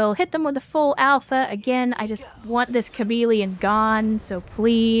 We will hit them with a full alpha. Again, I just want this chameleon gone, so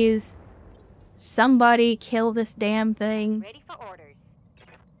please, somebody kill this damn thing. Ready for orders.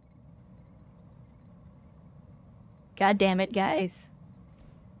 God damn it, guys.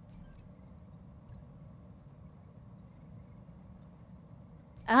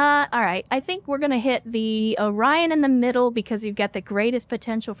 Alright. I think we're gonna hit the Orion in the middle because you've got the greatest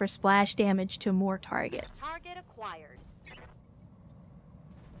potential for splash damage to more targets. Target acquired.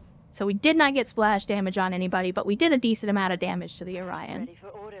 So we did not get splash damage on anybody, but we did a decent amount of damage to the Orion. Ready for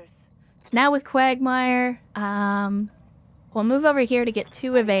orders. Now with Quagmire, we'll move over here to get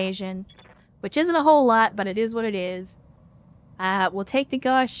 2 evasion, which isn't a whole lot, but it is what it is. We'll take the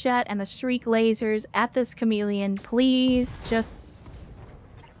Gauss shot and the Shriek lasers at this chameleon. Please, just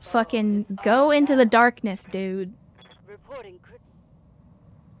fucking go into the darkness, dude. Reporting crit.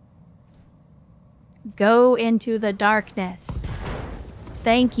 Go into the darkness.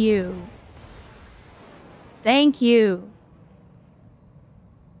 Thank you. Thank you.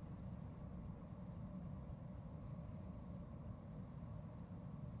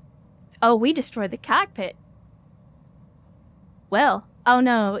 Oh, we destroyed the cockpit. Well, oh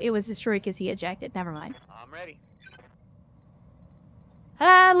no, it was destroyed because he ejected. Never mind. I'm ready.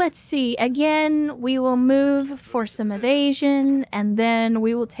 Let's see. Again, we will move for some evasion, and then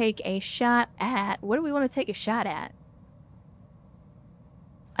we will take a shot at... What do we want to take a shot at?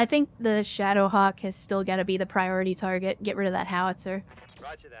 I think the Shadowhawk has still got to be the priority target. Get rid of that howitzer.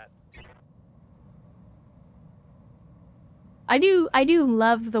 Roger that. I do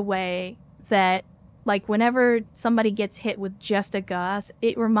love the way that, like, whenever somebody gets hit with just a Gauss,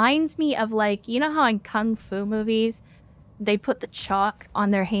 it reminds me of, like, you know how in Kung Fu movies, they put the chalk on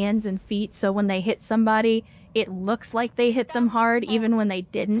their hands and feet so when they hit somebody, it looks like they hit them hard even when they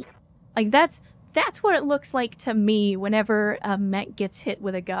didn't? Like, that's what it looks like to me whenever a mech gets hit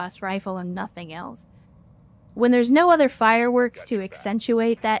with a Gauss rifle and nothing else. When there's no other fireworks to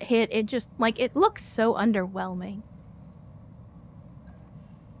accentuate that hit, it just, like, it looks so underwhelming.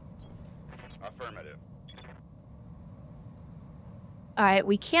 Affirmative. Alright,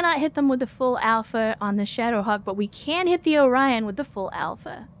 we cannot hit them with the full alpha on the Shadowhawk, but we can hit the Orion with the full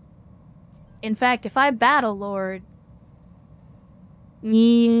alpha. In fact, if I Battle Lord...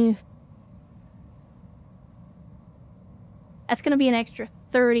 That's gonna be an extra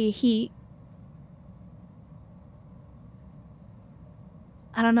 30 heat.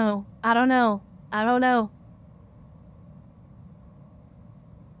 I don't know. I don't know. I don't know.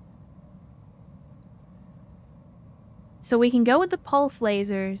 So we can go with the pulse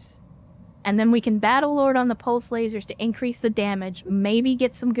lasers. And then we can Battle Lord on the pulse lasers to increase the damage, maybe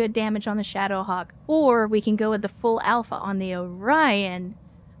get some good damage on the Shadowhawk, or we can go with the full alpha on the Orion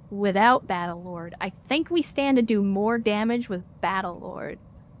without Battle Lord. I think we stand to do more damage with Battle Lord.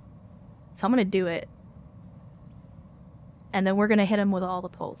 So I'm gonna do it. And then we're gonna hit him with all the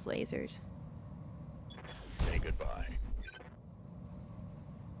pulse lasers. Say goodbye.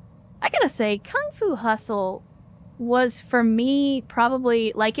 I gotta say, Kung Fu Hustle was, for me,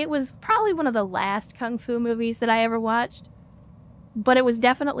 probably, like, it was probably one of the last Kung Fu movies that I ever watched. But it was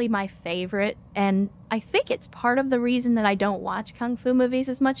definitely my favorite, and I think it's part of the reason that I don't watch Kung Fu movies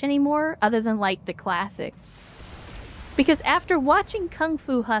as much anymore, other than, like, the classics. Because after watching Kung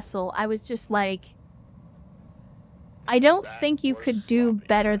Fu Hustle, I was just like, I don't think you could do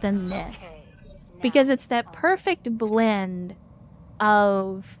better than this. Because it's that perfect blend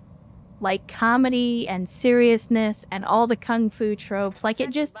of, like, comedy and seriousness and all the Kung Fu tropes. Like,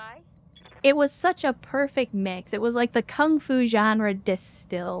 it was such a perfect mix. It was like the Kung Fu genre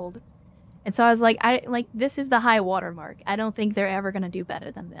distilled. And so I was like, this is the high watermark. I don't think they're ever going to do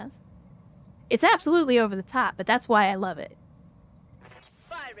better than this. It's absolutely over the top, but that's why I love it.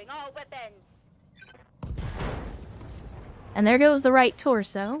 Firing all weapons. And there goes the right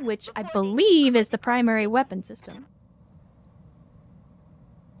torso, which I believe is the primary weapon system.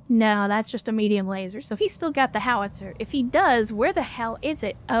 No, that's just a medium laser, so he's still got the howitzer. If he does, where the hell is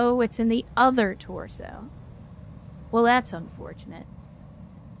it? Oh, it's in the other torso. Well, that's unfortunate.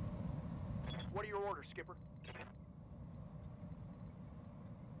 What are your orders, Skipper?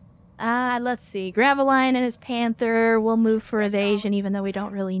 Let's see. Graveline and his Panther. We'll move for evasion, even though we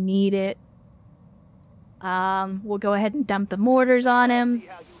don't really need it. We'll go ahead and dump the mortars on him. See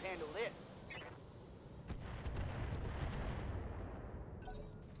how you handle this.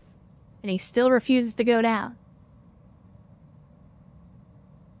 And he still refuses to go down.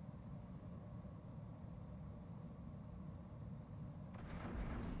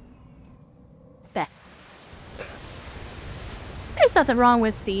 Bet. There's nothing wrong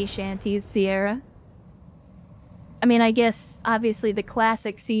with sea shanties, Sierra. I mean, I guess, obviously, the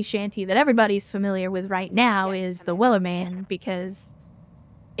classic sea shanty that everybody's familiar with right now is the Wellerman, because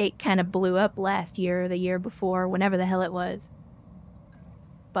it kind of blew up last year or the year before, whenever the hell it was.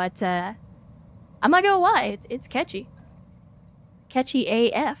 But, I'm not gonna lie, it's catchy. Catchy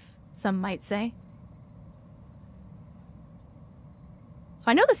AF, some might say. So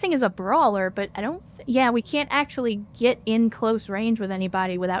I know this thing is a brawler, but I don't... yeah, we can't actually get in close range with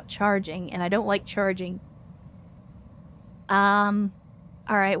anybody without charging, and I don't like charging.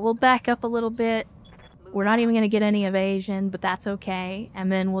 Alright, we'll back up a little bit. We're not even gonna get any evasion, but that's okay. And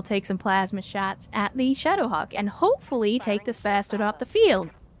then we'll take some plasma shots at the Shadowhawk, and hopefully take this bastard off the field.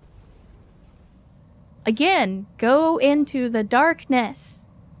 Again, go into the darkness.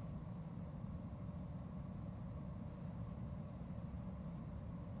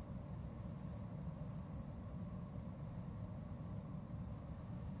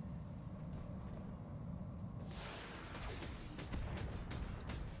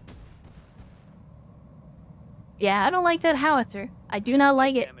 Yeah, I don't like that howitzer. I do not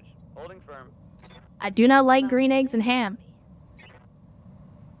like it. Damage. Holding firm. I do not like green eggs and ham.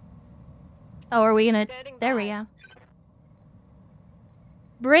 Oh, are we gonna... there we go.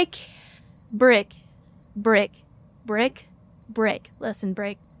 Brick, brick, brick, brick, brick. Listen,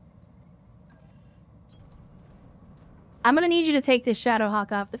 brick. I'm gonna need you to take this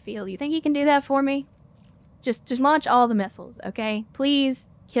Shadowhawk off the field. You think you can do that for me? Just launch all the missiles, okay?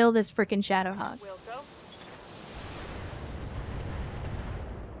 Please kill this frickin' Shadowhawk. Will go.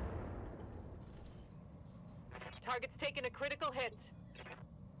 Target's taking a critical hit.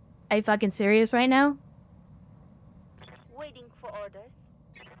 Are you fucking serious right now? Waiting for orders.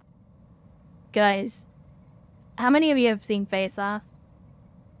 Guys, how many of you have seen Face Off?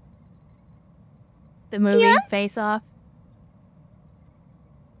 The movie Face Off?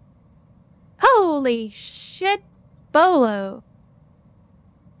 Holy shit, Bolo!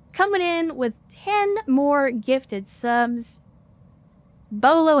 Coming in with 10 more gifted subs.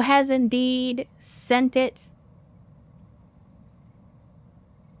 Bolo has indeed sent it.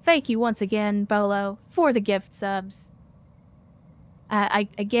 Thank you once again, Bolo, for the gift subs. I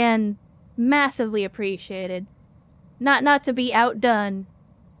again, massively appreciated. Not to be outdone.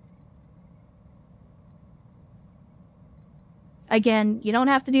 Again, you don't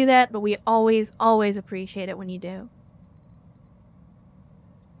have to do that, but we always appreciate it when you do.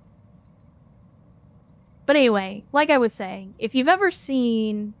 But anyway, like I was saying, if you've ever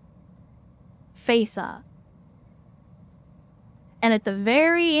seen Face Off, and at the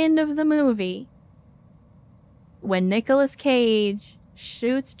very end of the movie, when Nicolas Cage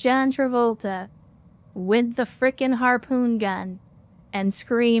shoots John Travolta with the frickin' harpoon gun and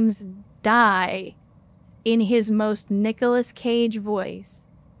screams, "Die," in his most Nicolas Cage voice.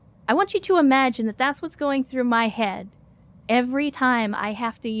 I want you to imagine that that's what's going through my head every time I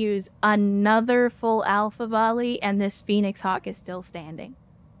have to use another full alpha volley and this Phoenix Hawk is still standing.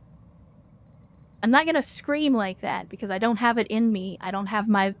 I'm not gonna scream like that because I don't have it in me. I don't have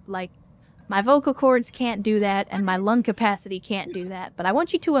my vocal cords can't do that and my lung capacity can't do that. But I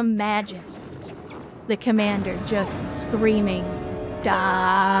want you to imagine the commander just screaming,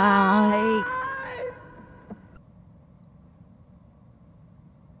 "Die!"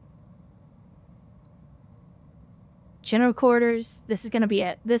 General quarters, this is gonna be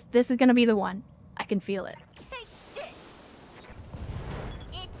it. This is gonna be the one. I can feel it.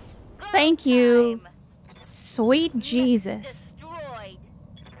 Thank you. Sweet Jesus. Destroyed.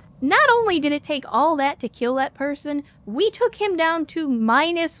 Not only did it take all that to kill that person, we took him down to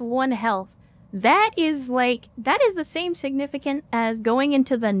 -1 health. That is the same significant as going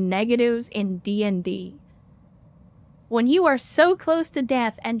into the negatives in D&D. When you are so close to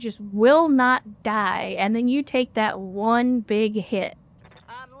death and just will not die, and then you take that one big hit.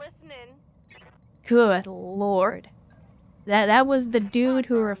 I'm listening. Good Lord. That was the dude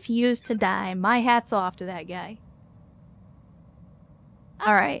who refused to die. My hat's off to that guy.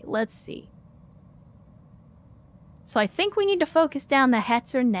 Alright, let's see. So I think we need to focus down the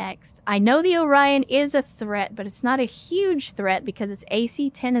Hetzer next. I know the Orion is a threat, but it's not a huge threat because its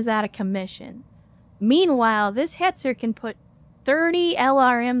AC-10 is out of commission. Meanwhile, this Hetzer can put 30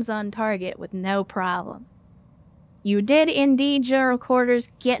 LRMs on target with no problem. You did indeed, General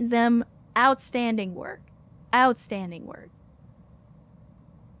Quarters, get them outstanding work. Outstanding work.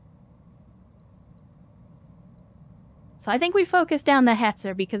 So I think we focus down the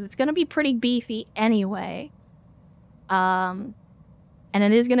Hetzer because it's going to be pretty beefy anyway. And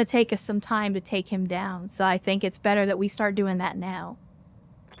it is going to take us some time to take him down. So I think it's better that we start doing that now.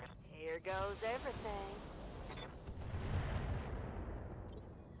 Here goes everything.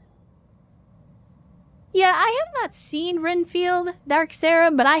 Yeah, I have not seen Renfield, Dark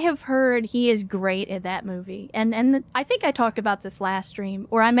Sarah, but I have heard he is great at that movie. And I think I talked about this last stream,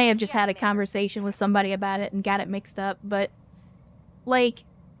 or I may have just had a conversation with somebody about it and got it mixed up, but, like,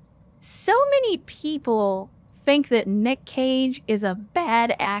 so many people think that Nick Cage is a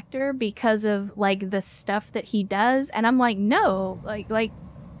bad actor because of, like, the stuff that he does, and I'm like, no, like,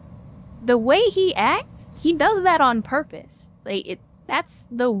 the way he acts, he does that on purpose. That's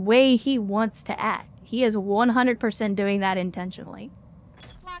the way he wants to act. He is 100% doing that intentionally.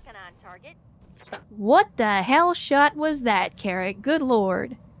 Locking on target. What the hell shot was that, Carrot? Good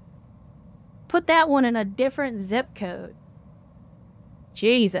lord. Put that one in a different zip code.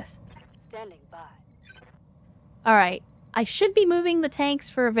 Jesus. Standing by. Alright, I should be moving the tanks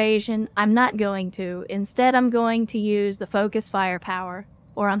for evasion. I'm not going to. Instead, I'm going to use the focus firepower.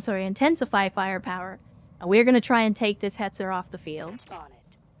 Or, I'm sorry, intensify firepower. And we're going to try and take this Hetzer off the field. On it.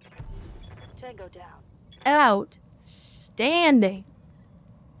 Tango down. Outstanding.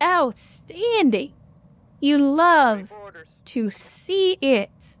 Outstanding. You love Orders. to see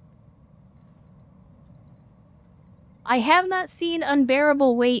it. I have not seen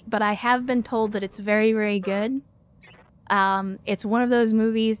Unbearable Weight, but I have been told that it's very, very good. It's one of those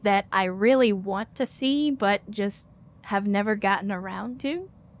movies that I really want to see, but just have never gotten around to.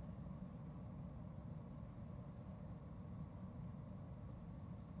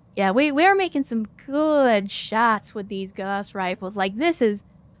 Yeah, we are making some good shots with these Gauss rifles. Like, this is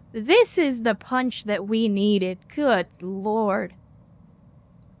the punch that we needed. Good lord.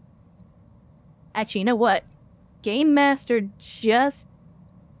 Actually, you know what? Game Master just...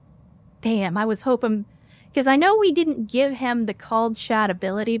 Damn, I was hoping... Because I know we didn't give him the called shot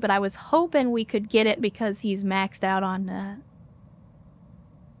ability, but I was hoping we could get it because he's maxed out on...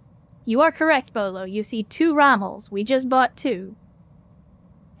 You are correct, Bolo. You see 2 Rommels. We just bought 2.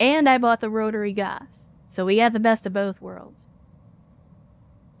 And I bought the rotary Gauss. So we got the best of both worlds.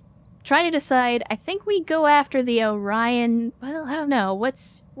 Trying to decide, I think we go after the Orion... Well, I don't know.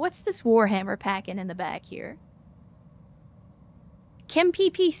 What's this Warhammer packing in the back here? Chem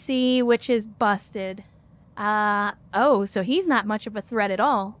PPC, which is busted. Oh, so he's not much of a threat at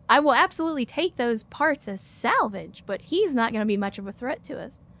all. I will absolutely take those parts as salvage, but he's not going to be much of a threat to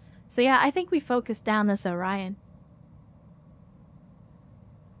us. So yeah, I think we focus down this Orion.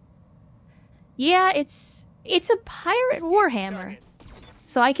 Yeah, it's a pirate Warhammer.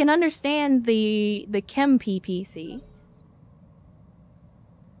 So I can understand the Chem PPC.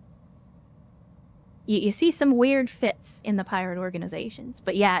 You see some weird fits in the pirate organizations.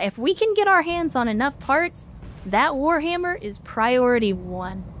 But yeah, if we can get our hands on enough parts, That Warhammer is priority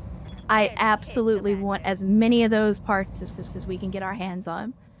 1. I absolutely want as many of those parts as we can get our hands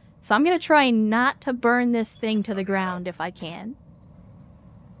on. So I'm going to try not to burn this thing to the ground if I can.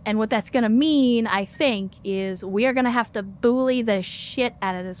 And what that's going to mean, I think, is we are going to have to bully the shit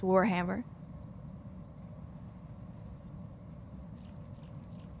out of this Warhammer.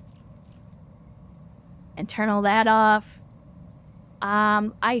 And turn all that off.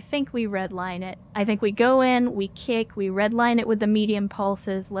 I think we redline it. I think we go in, we kick, we redline it with the medium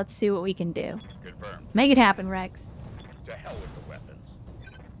pulses. Let's see what we can do. Confirmed. Make it happen, Rex. To hell with the weapons.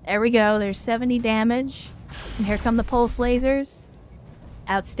 There we go. There's 70 damage. And here come the pulse lasers.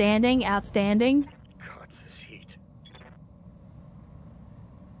 Outstanding, outstanding. God, this heat.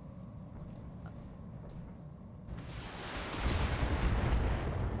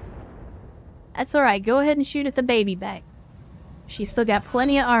 That's alright. Go ahead and shoot at the baby back. She's still got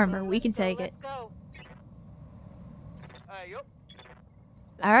plenty of armor. We can take it. Let's go. Yup.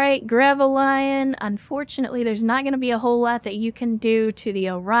 Alright, Gravelion. Unfortunately, there's not going to be a whole lot that you can do to the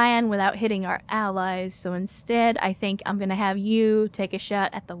Orion without hitting our allies. So instead, I think I'm going to have you take a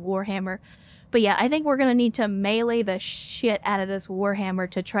shot at the Warhammer. But yeah, I think we're going to need to melee the shit out of this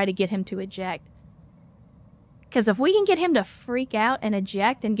Warhammer to try to get him to eject. Because if we can get him to freak out and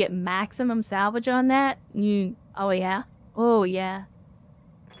eject and get maximum salvage on that, oh yeah. Oh yeah.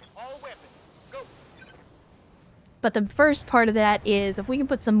 All weapons. Go. But the first part of that is if we can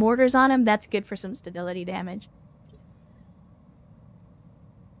put some mortars on him, that's good for some stability damage.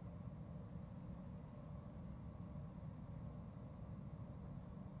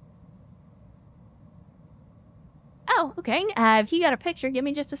 Oh, okay. If you got a picture, give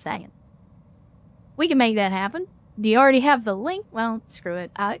me just a second. We can make that happen. Do you already have the link? Well, screw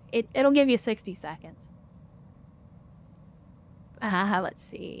it. It'll give you 60 seconds. Let's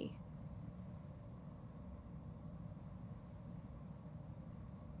see.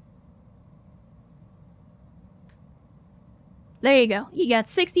 There you go. You got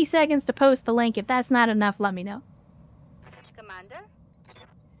 60 seconds to post the link. If that's not enough, let me know. Commander?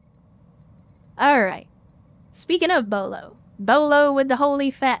 Alright. Speaking of Bolo. Bolo with the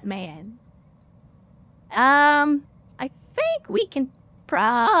holy fat man. I think we can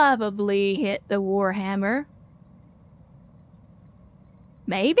probably hit the Warhammer.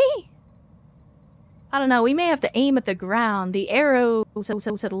 Maybe? I don't know. We may have to aim at the ground. The arrow is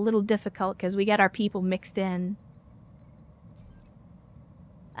a little difficult because we got our people mixed in.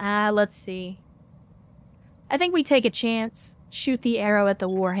 Let's see. I think we take a chance. Shoot the arrow at the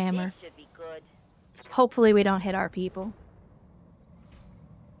Warhammer. This should be good. Hopefully we don't hit our people.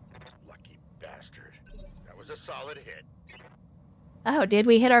 Lucky bastard. That was a solid hit. Oh, did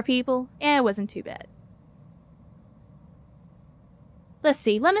we hit our people? Yeah, it wasn't too bad. Let's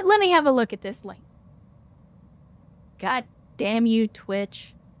see. Let me have a look at this link. God damn you,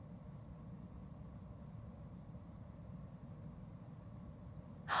 Twitch.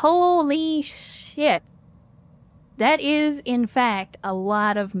 Holy shit. That is, in fact, a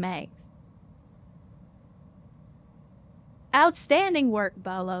lot of megs. Outstanding work,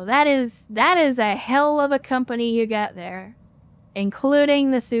 Bolo. That is a hell of a company you got there. Including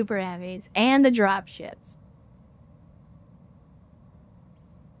the super heavies and the dropships.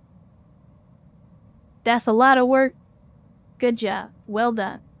 That's a lot of work. Good job. Well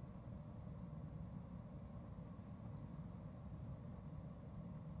done.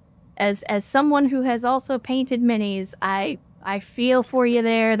 As someone who has also painted minis, I feel for you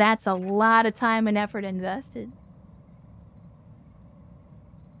there. That's a lot of time and effort invested.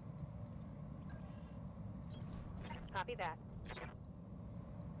 Copy that.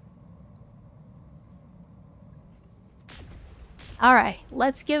 Alright,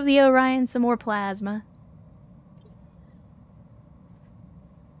 let's give the Orion some more plasma.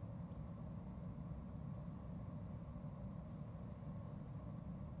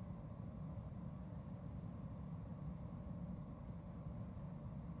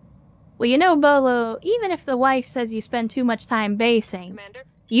 Well, you know, Bolo, even if the wife says you spend too much time basing, Commander?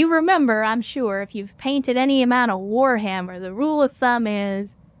 you remember, I'm sure, if you've painted any amount of Warhammer, the rule of thumb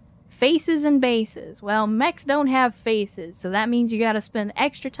is faces and bases. Well, mechs don't have faces, so that means you gotta spend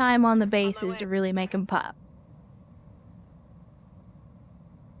extra time on the bases to really make them pop.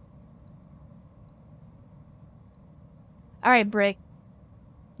 Alright, Brick.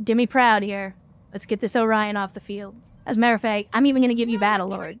 Do me proud here. Let's get this Orion off the field. As a matter of fact, I'm even gonna give you Battle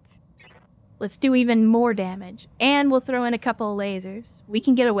Lord. Let's do even more damage. And we'll throw in a couple of lasers. We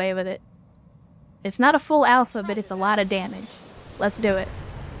can get away with it. It's not a full alpha, but it's a lot of damage. Let's do it.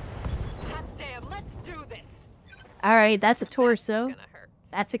 Hot damn, let's do this. Alright, that's a torso. Gonna hurt.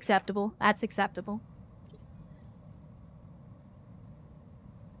 That's acceptable. That's acceptable.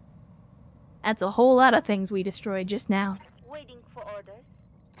 That's a whole lot of things we destroyed just now. Waiting for orders.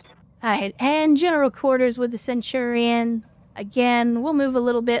 Alright, and general quarters with the Centurion. Again, we'll move a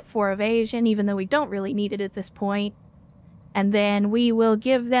little bit for evasion, even though we don't really need it at this point. And then we will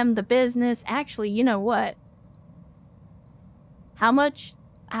give them the business. Actually, you know what? How much?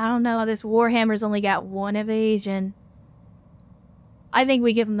 I don't know. This Warhammer's only got 1 evasion. I think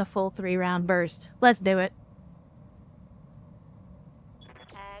we give him the full 3-round burst. Let's do it.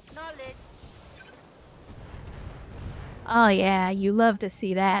 Acknowledge. Oh yeah, you love to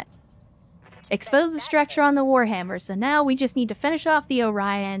see that. Expose the structure on the Warhammer, so now we just need to finish off the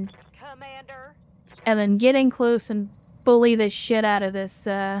Orion. Commander. And then get in close and bully the shit out of this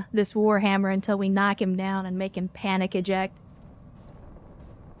Warhammer until we knock him down and make him panic eject.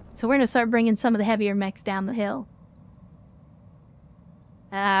 So we're gonna start bringing some of the heavier mechs down the hill.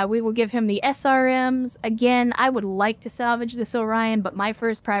 We will give him the SRMs. Again, I would like to salvage this Orion, but my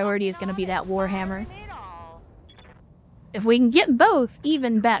first priority is gonna be that Warhammer. If we can get both,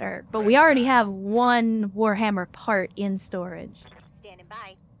 even better. But we already have 1 Warhammer part in storage. Standing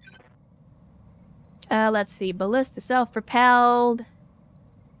by. Let's see. Ballista self-propelled.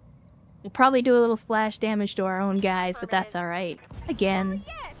 We'll probably do a little splash damage to our own guys, but that's alright. Again.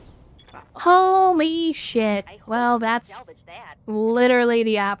 Holy shit. Well, that's literally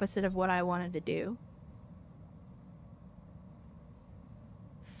the opposite of what I wanted to do.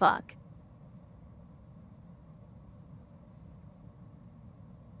 Fuck.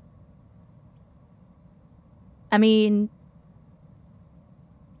 I mean,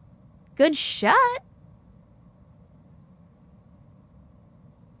 good shot.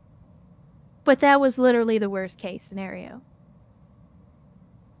 But that was literally the worst case scenario.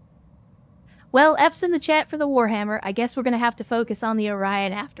 Well, F's in the chat for the Warhammer. I guess we're gonna have to focus on the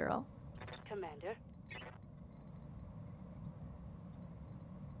Orion after all. Commander.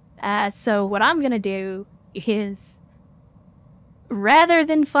 So what I'm gonna do is, rather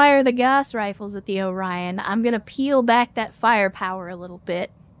than fire the Gauss rifles at the Orion, I'm gonna peel back that firepower a little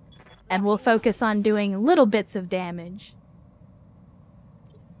bit, and we'll focus on doing little bits of damage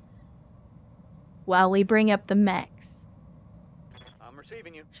while we bring up the mechs. I'm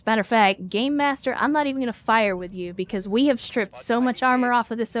receiving you. As a matter of fact, Game Master, I'm not even gonna fire with you because we have stripped so much armor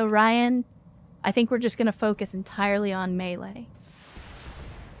off of this Orion. I think we're just gonna focus entirely on melee.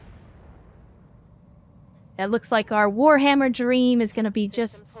 It looks like our Warhammer dream is going to be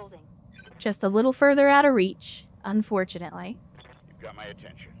just a little further out of reach, unfortunately. You've got my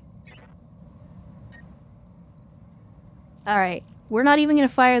attention. Alright, we're not even going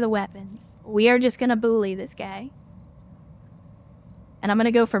to fire the weapons. We are just going to bully this guy. And I'm going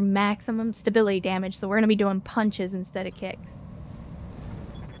to go for maximum stability damage, so we're going to be doing punches instead of kicks.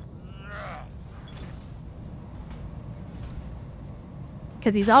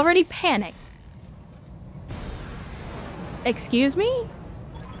 Because he's already panicked. Excuse me?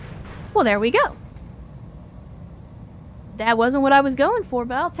 Well, there we go. That wasn't what I was going for,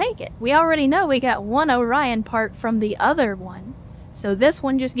 but I'll take it. We already know we got 1 Orion part from the other one, so this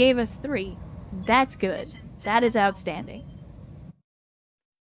one just gave us 3. That's good. That is outstanding.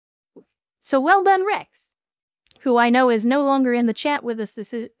 So well done, Rex, who I know is no longer in the chat with us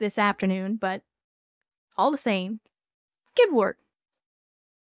this afternoon, but all the same, good work.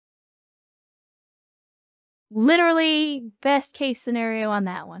 Literally best case scenario on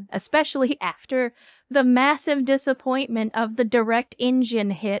that one, especially after the massive disappointment of the direct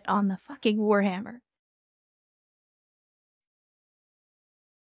engine hit on the fucking Warhammer.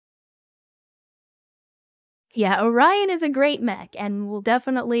 Yeah, Orion is a great mech and will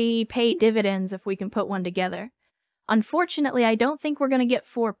definitely pay dividends if we can put one together. Unfortunately, I don't think we're going to get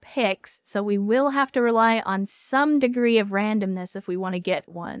 4 picks, so we will have to rely on some degree of randomness if we want to get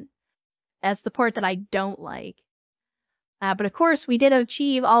one. That's the part that I don't like. But of course, we did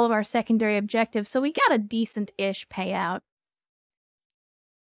achieve all of our secondary objectives, so we got a decent-ish payout.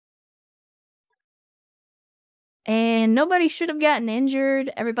 And nobody should have gotten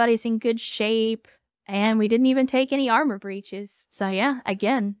injured, everybody's in good shape, and we didn't even take any armor breaches. So yeah,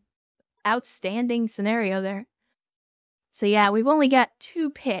 again, outstanding scenario there. So yeah, we've only got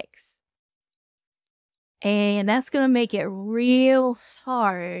 2 picks. And that's gonna make it real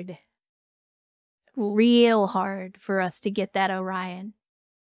hard for us to get that Orion.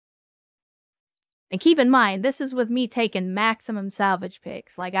 And keep in mind, this is with me taking maximum salvage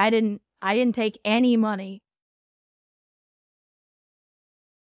picks. Like, I didn't take any money.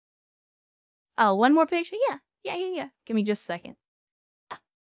 Oh, one more picture? Yeah. Give me just a second.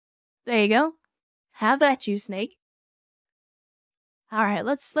 There you go. Have at you, Snake. Alright,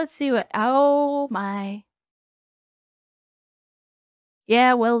 let's see what... Oh, my...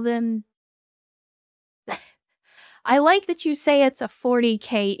 Yeah, well then... I like that you say it's a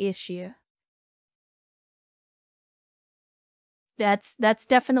 40k issue. That's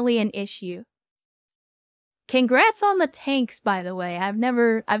definitely an issue. Congrats on the tanks, by the way. I've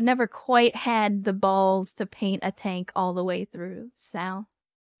never quite had the balls to paint a tank all the way through, so.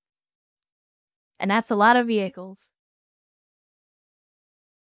 And that's a lot of vehicles.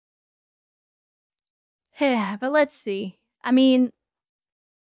 Yeah, but let's see. I mean,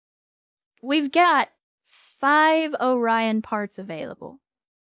 we've got 5 Orion parts available.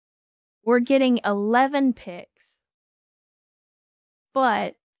 We're getting 11 picks.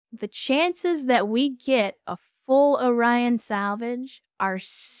 But the chances that we get a full Orion salvage are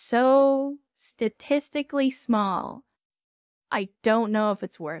so statistically small. I don't know if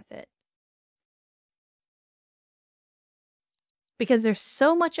it's worth it. Because there's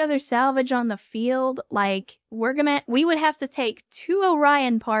so much other salvage on the field, like, we would have to take 2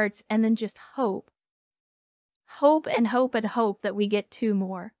 Orion parts and then just hope. Hope and hope and hope that we get 2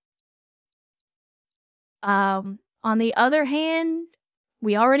 more. On the other hand,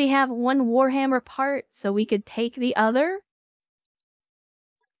 we already have 1 Warhammer part, so we could take the other.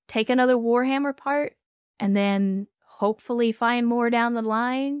 Take another Warhammer part, and then hopefully find more down the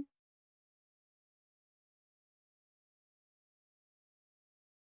line.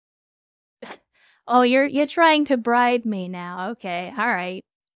 Oh, you're trying to bribe me now. Okay, all right.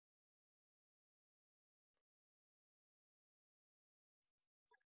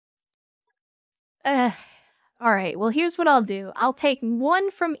 All right, well, here's what I'll do. I'll take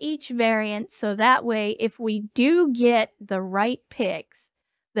 1 from each variant, so that way, if we do get the right picks,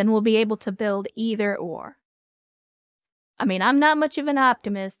 then we'll be able to build either or. I mean, I'm not much of an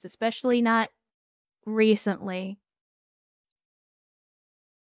optimist, especially not recently.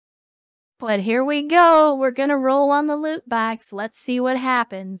 But here we go. We're gonna roll on the loot box. Let's see what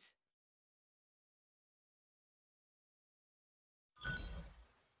happens.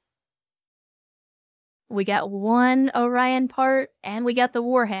 We got 1 Orion part, and we got the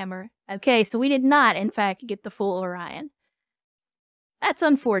Warhammer. Okay, so we did not, in fact, get the full Orion. That's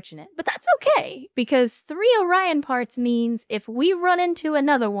unfortunate, but that's okay, because 3 Orion parts means if we run into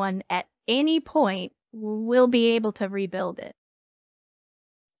another one at any point, we'll be able to rebuild it.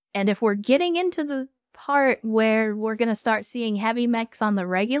 And if we're getting into the part where we're going to start seeing heavy mechs on the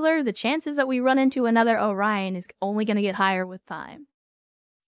regular, the chances that we run into another Orion is only going to get higher with time.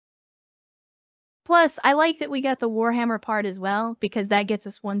 Plus, I like that we got the Warhammer part as well, because that gets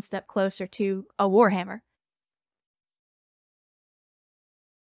us 1 step closer to a Warhammer.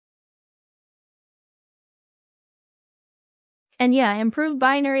 And yeah, improved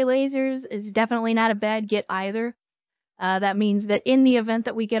binary lasers is definitely not a bad get either. That means that in the event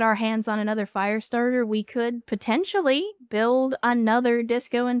that we get our hands on another Firestarter, we could potentially build another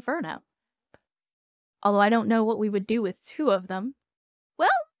Disco Inferno. Although I don't know what we would do with 2 of them. Well,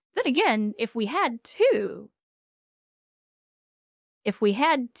 then again, if we had 2,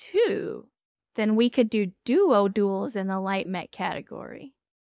 then we could do duo duels in the light mech category.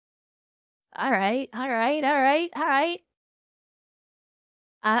 Alright.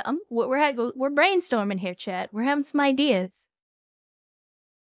 We're brainstorming here, chat. We're having some ideas.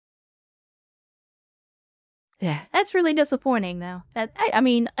 Yeah, that's really disappointing, though. I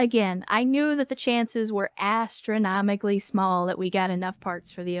mean, again, I knew that the chances were astronomically small that we got enough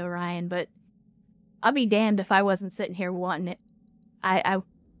parts for the Orion, but I'll be damned if I wasn't sitting here wanting it.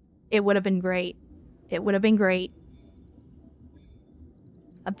 It would have been great. It would have been great.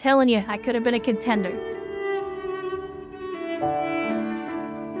 I'm telling you, I could have been a contender.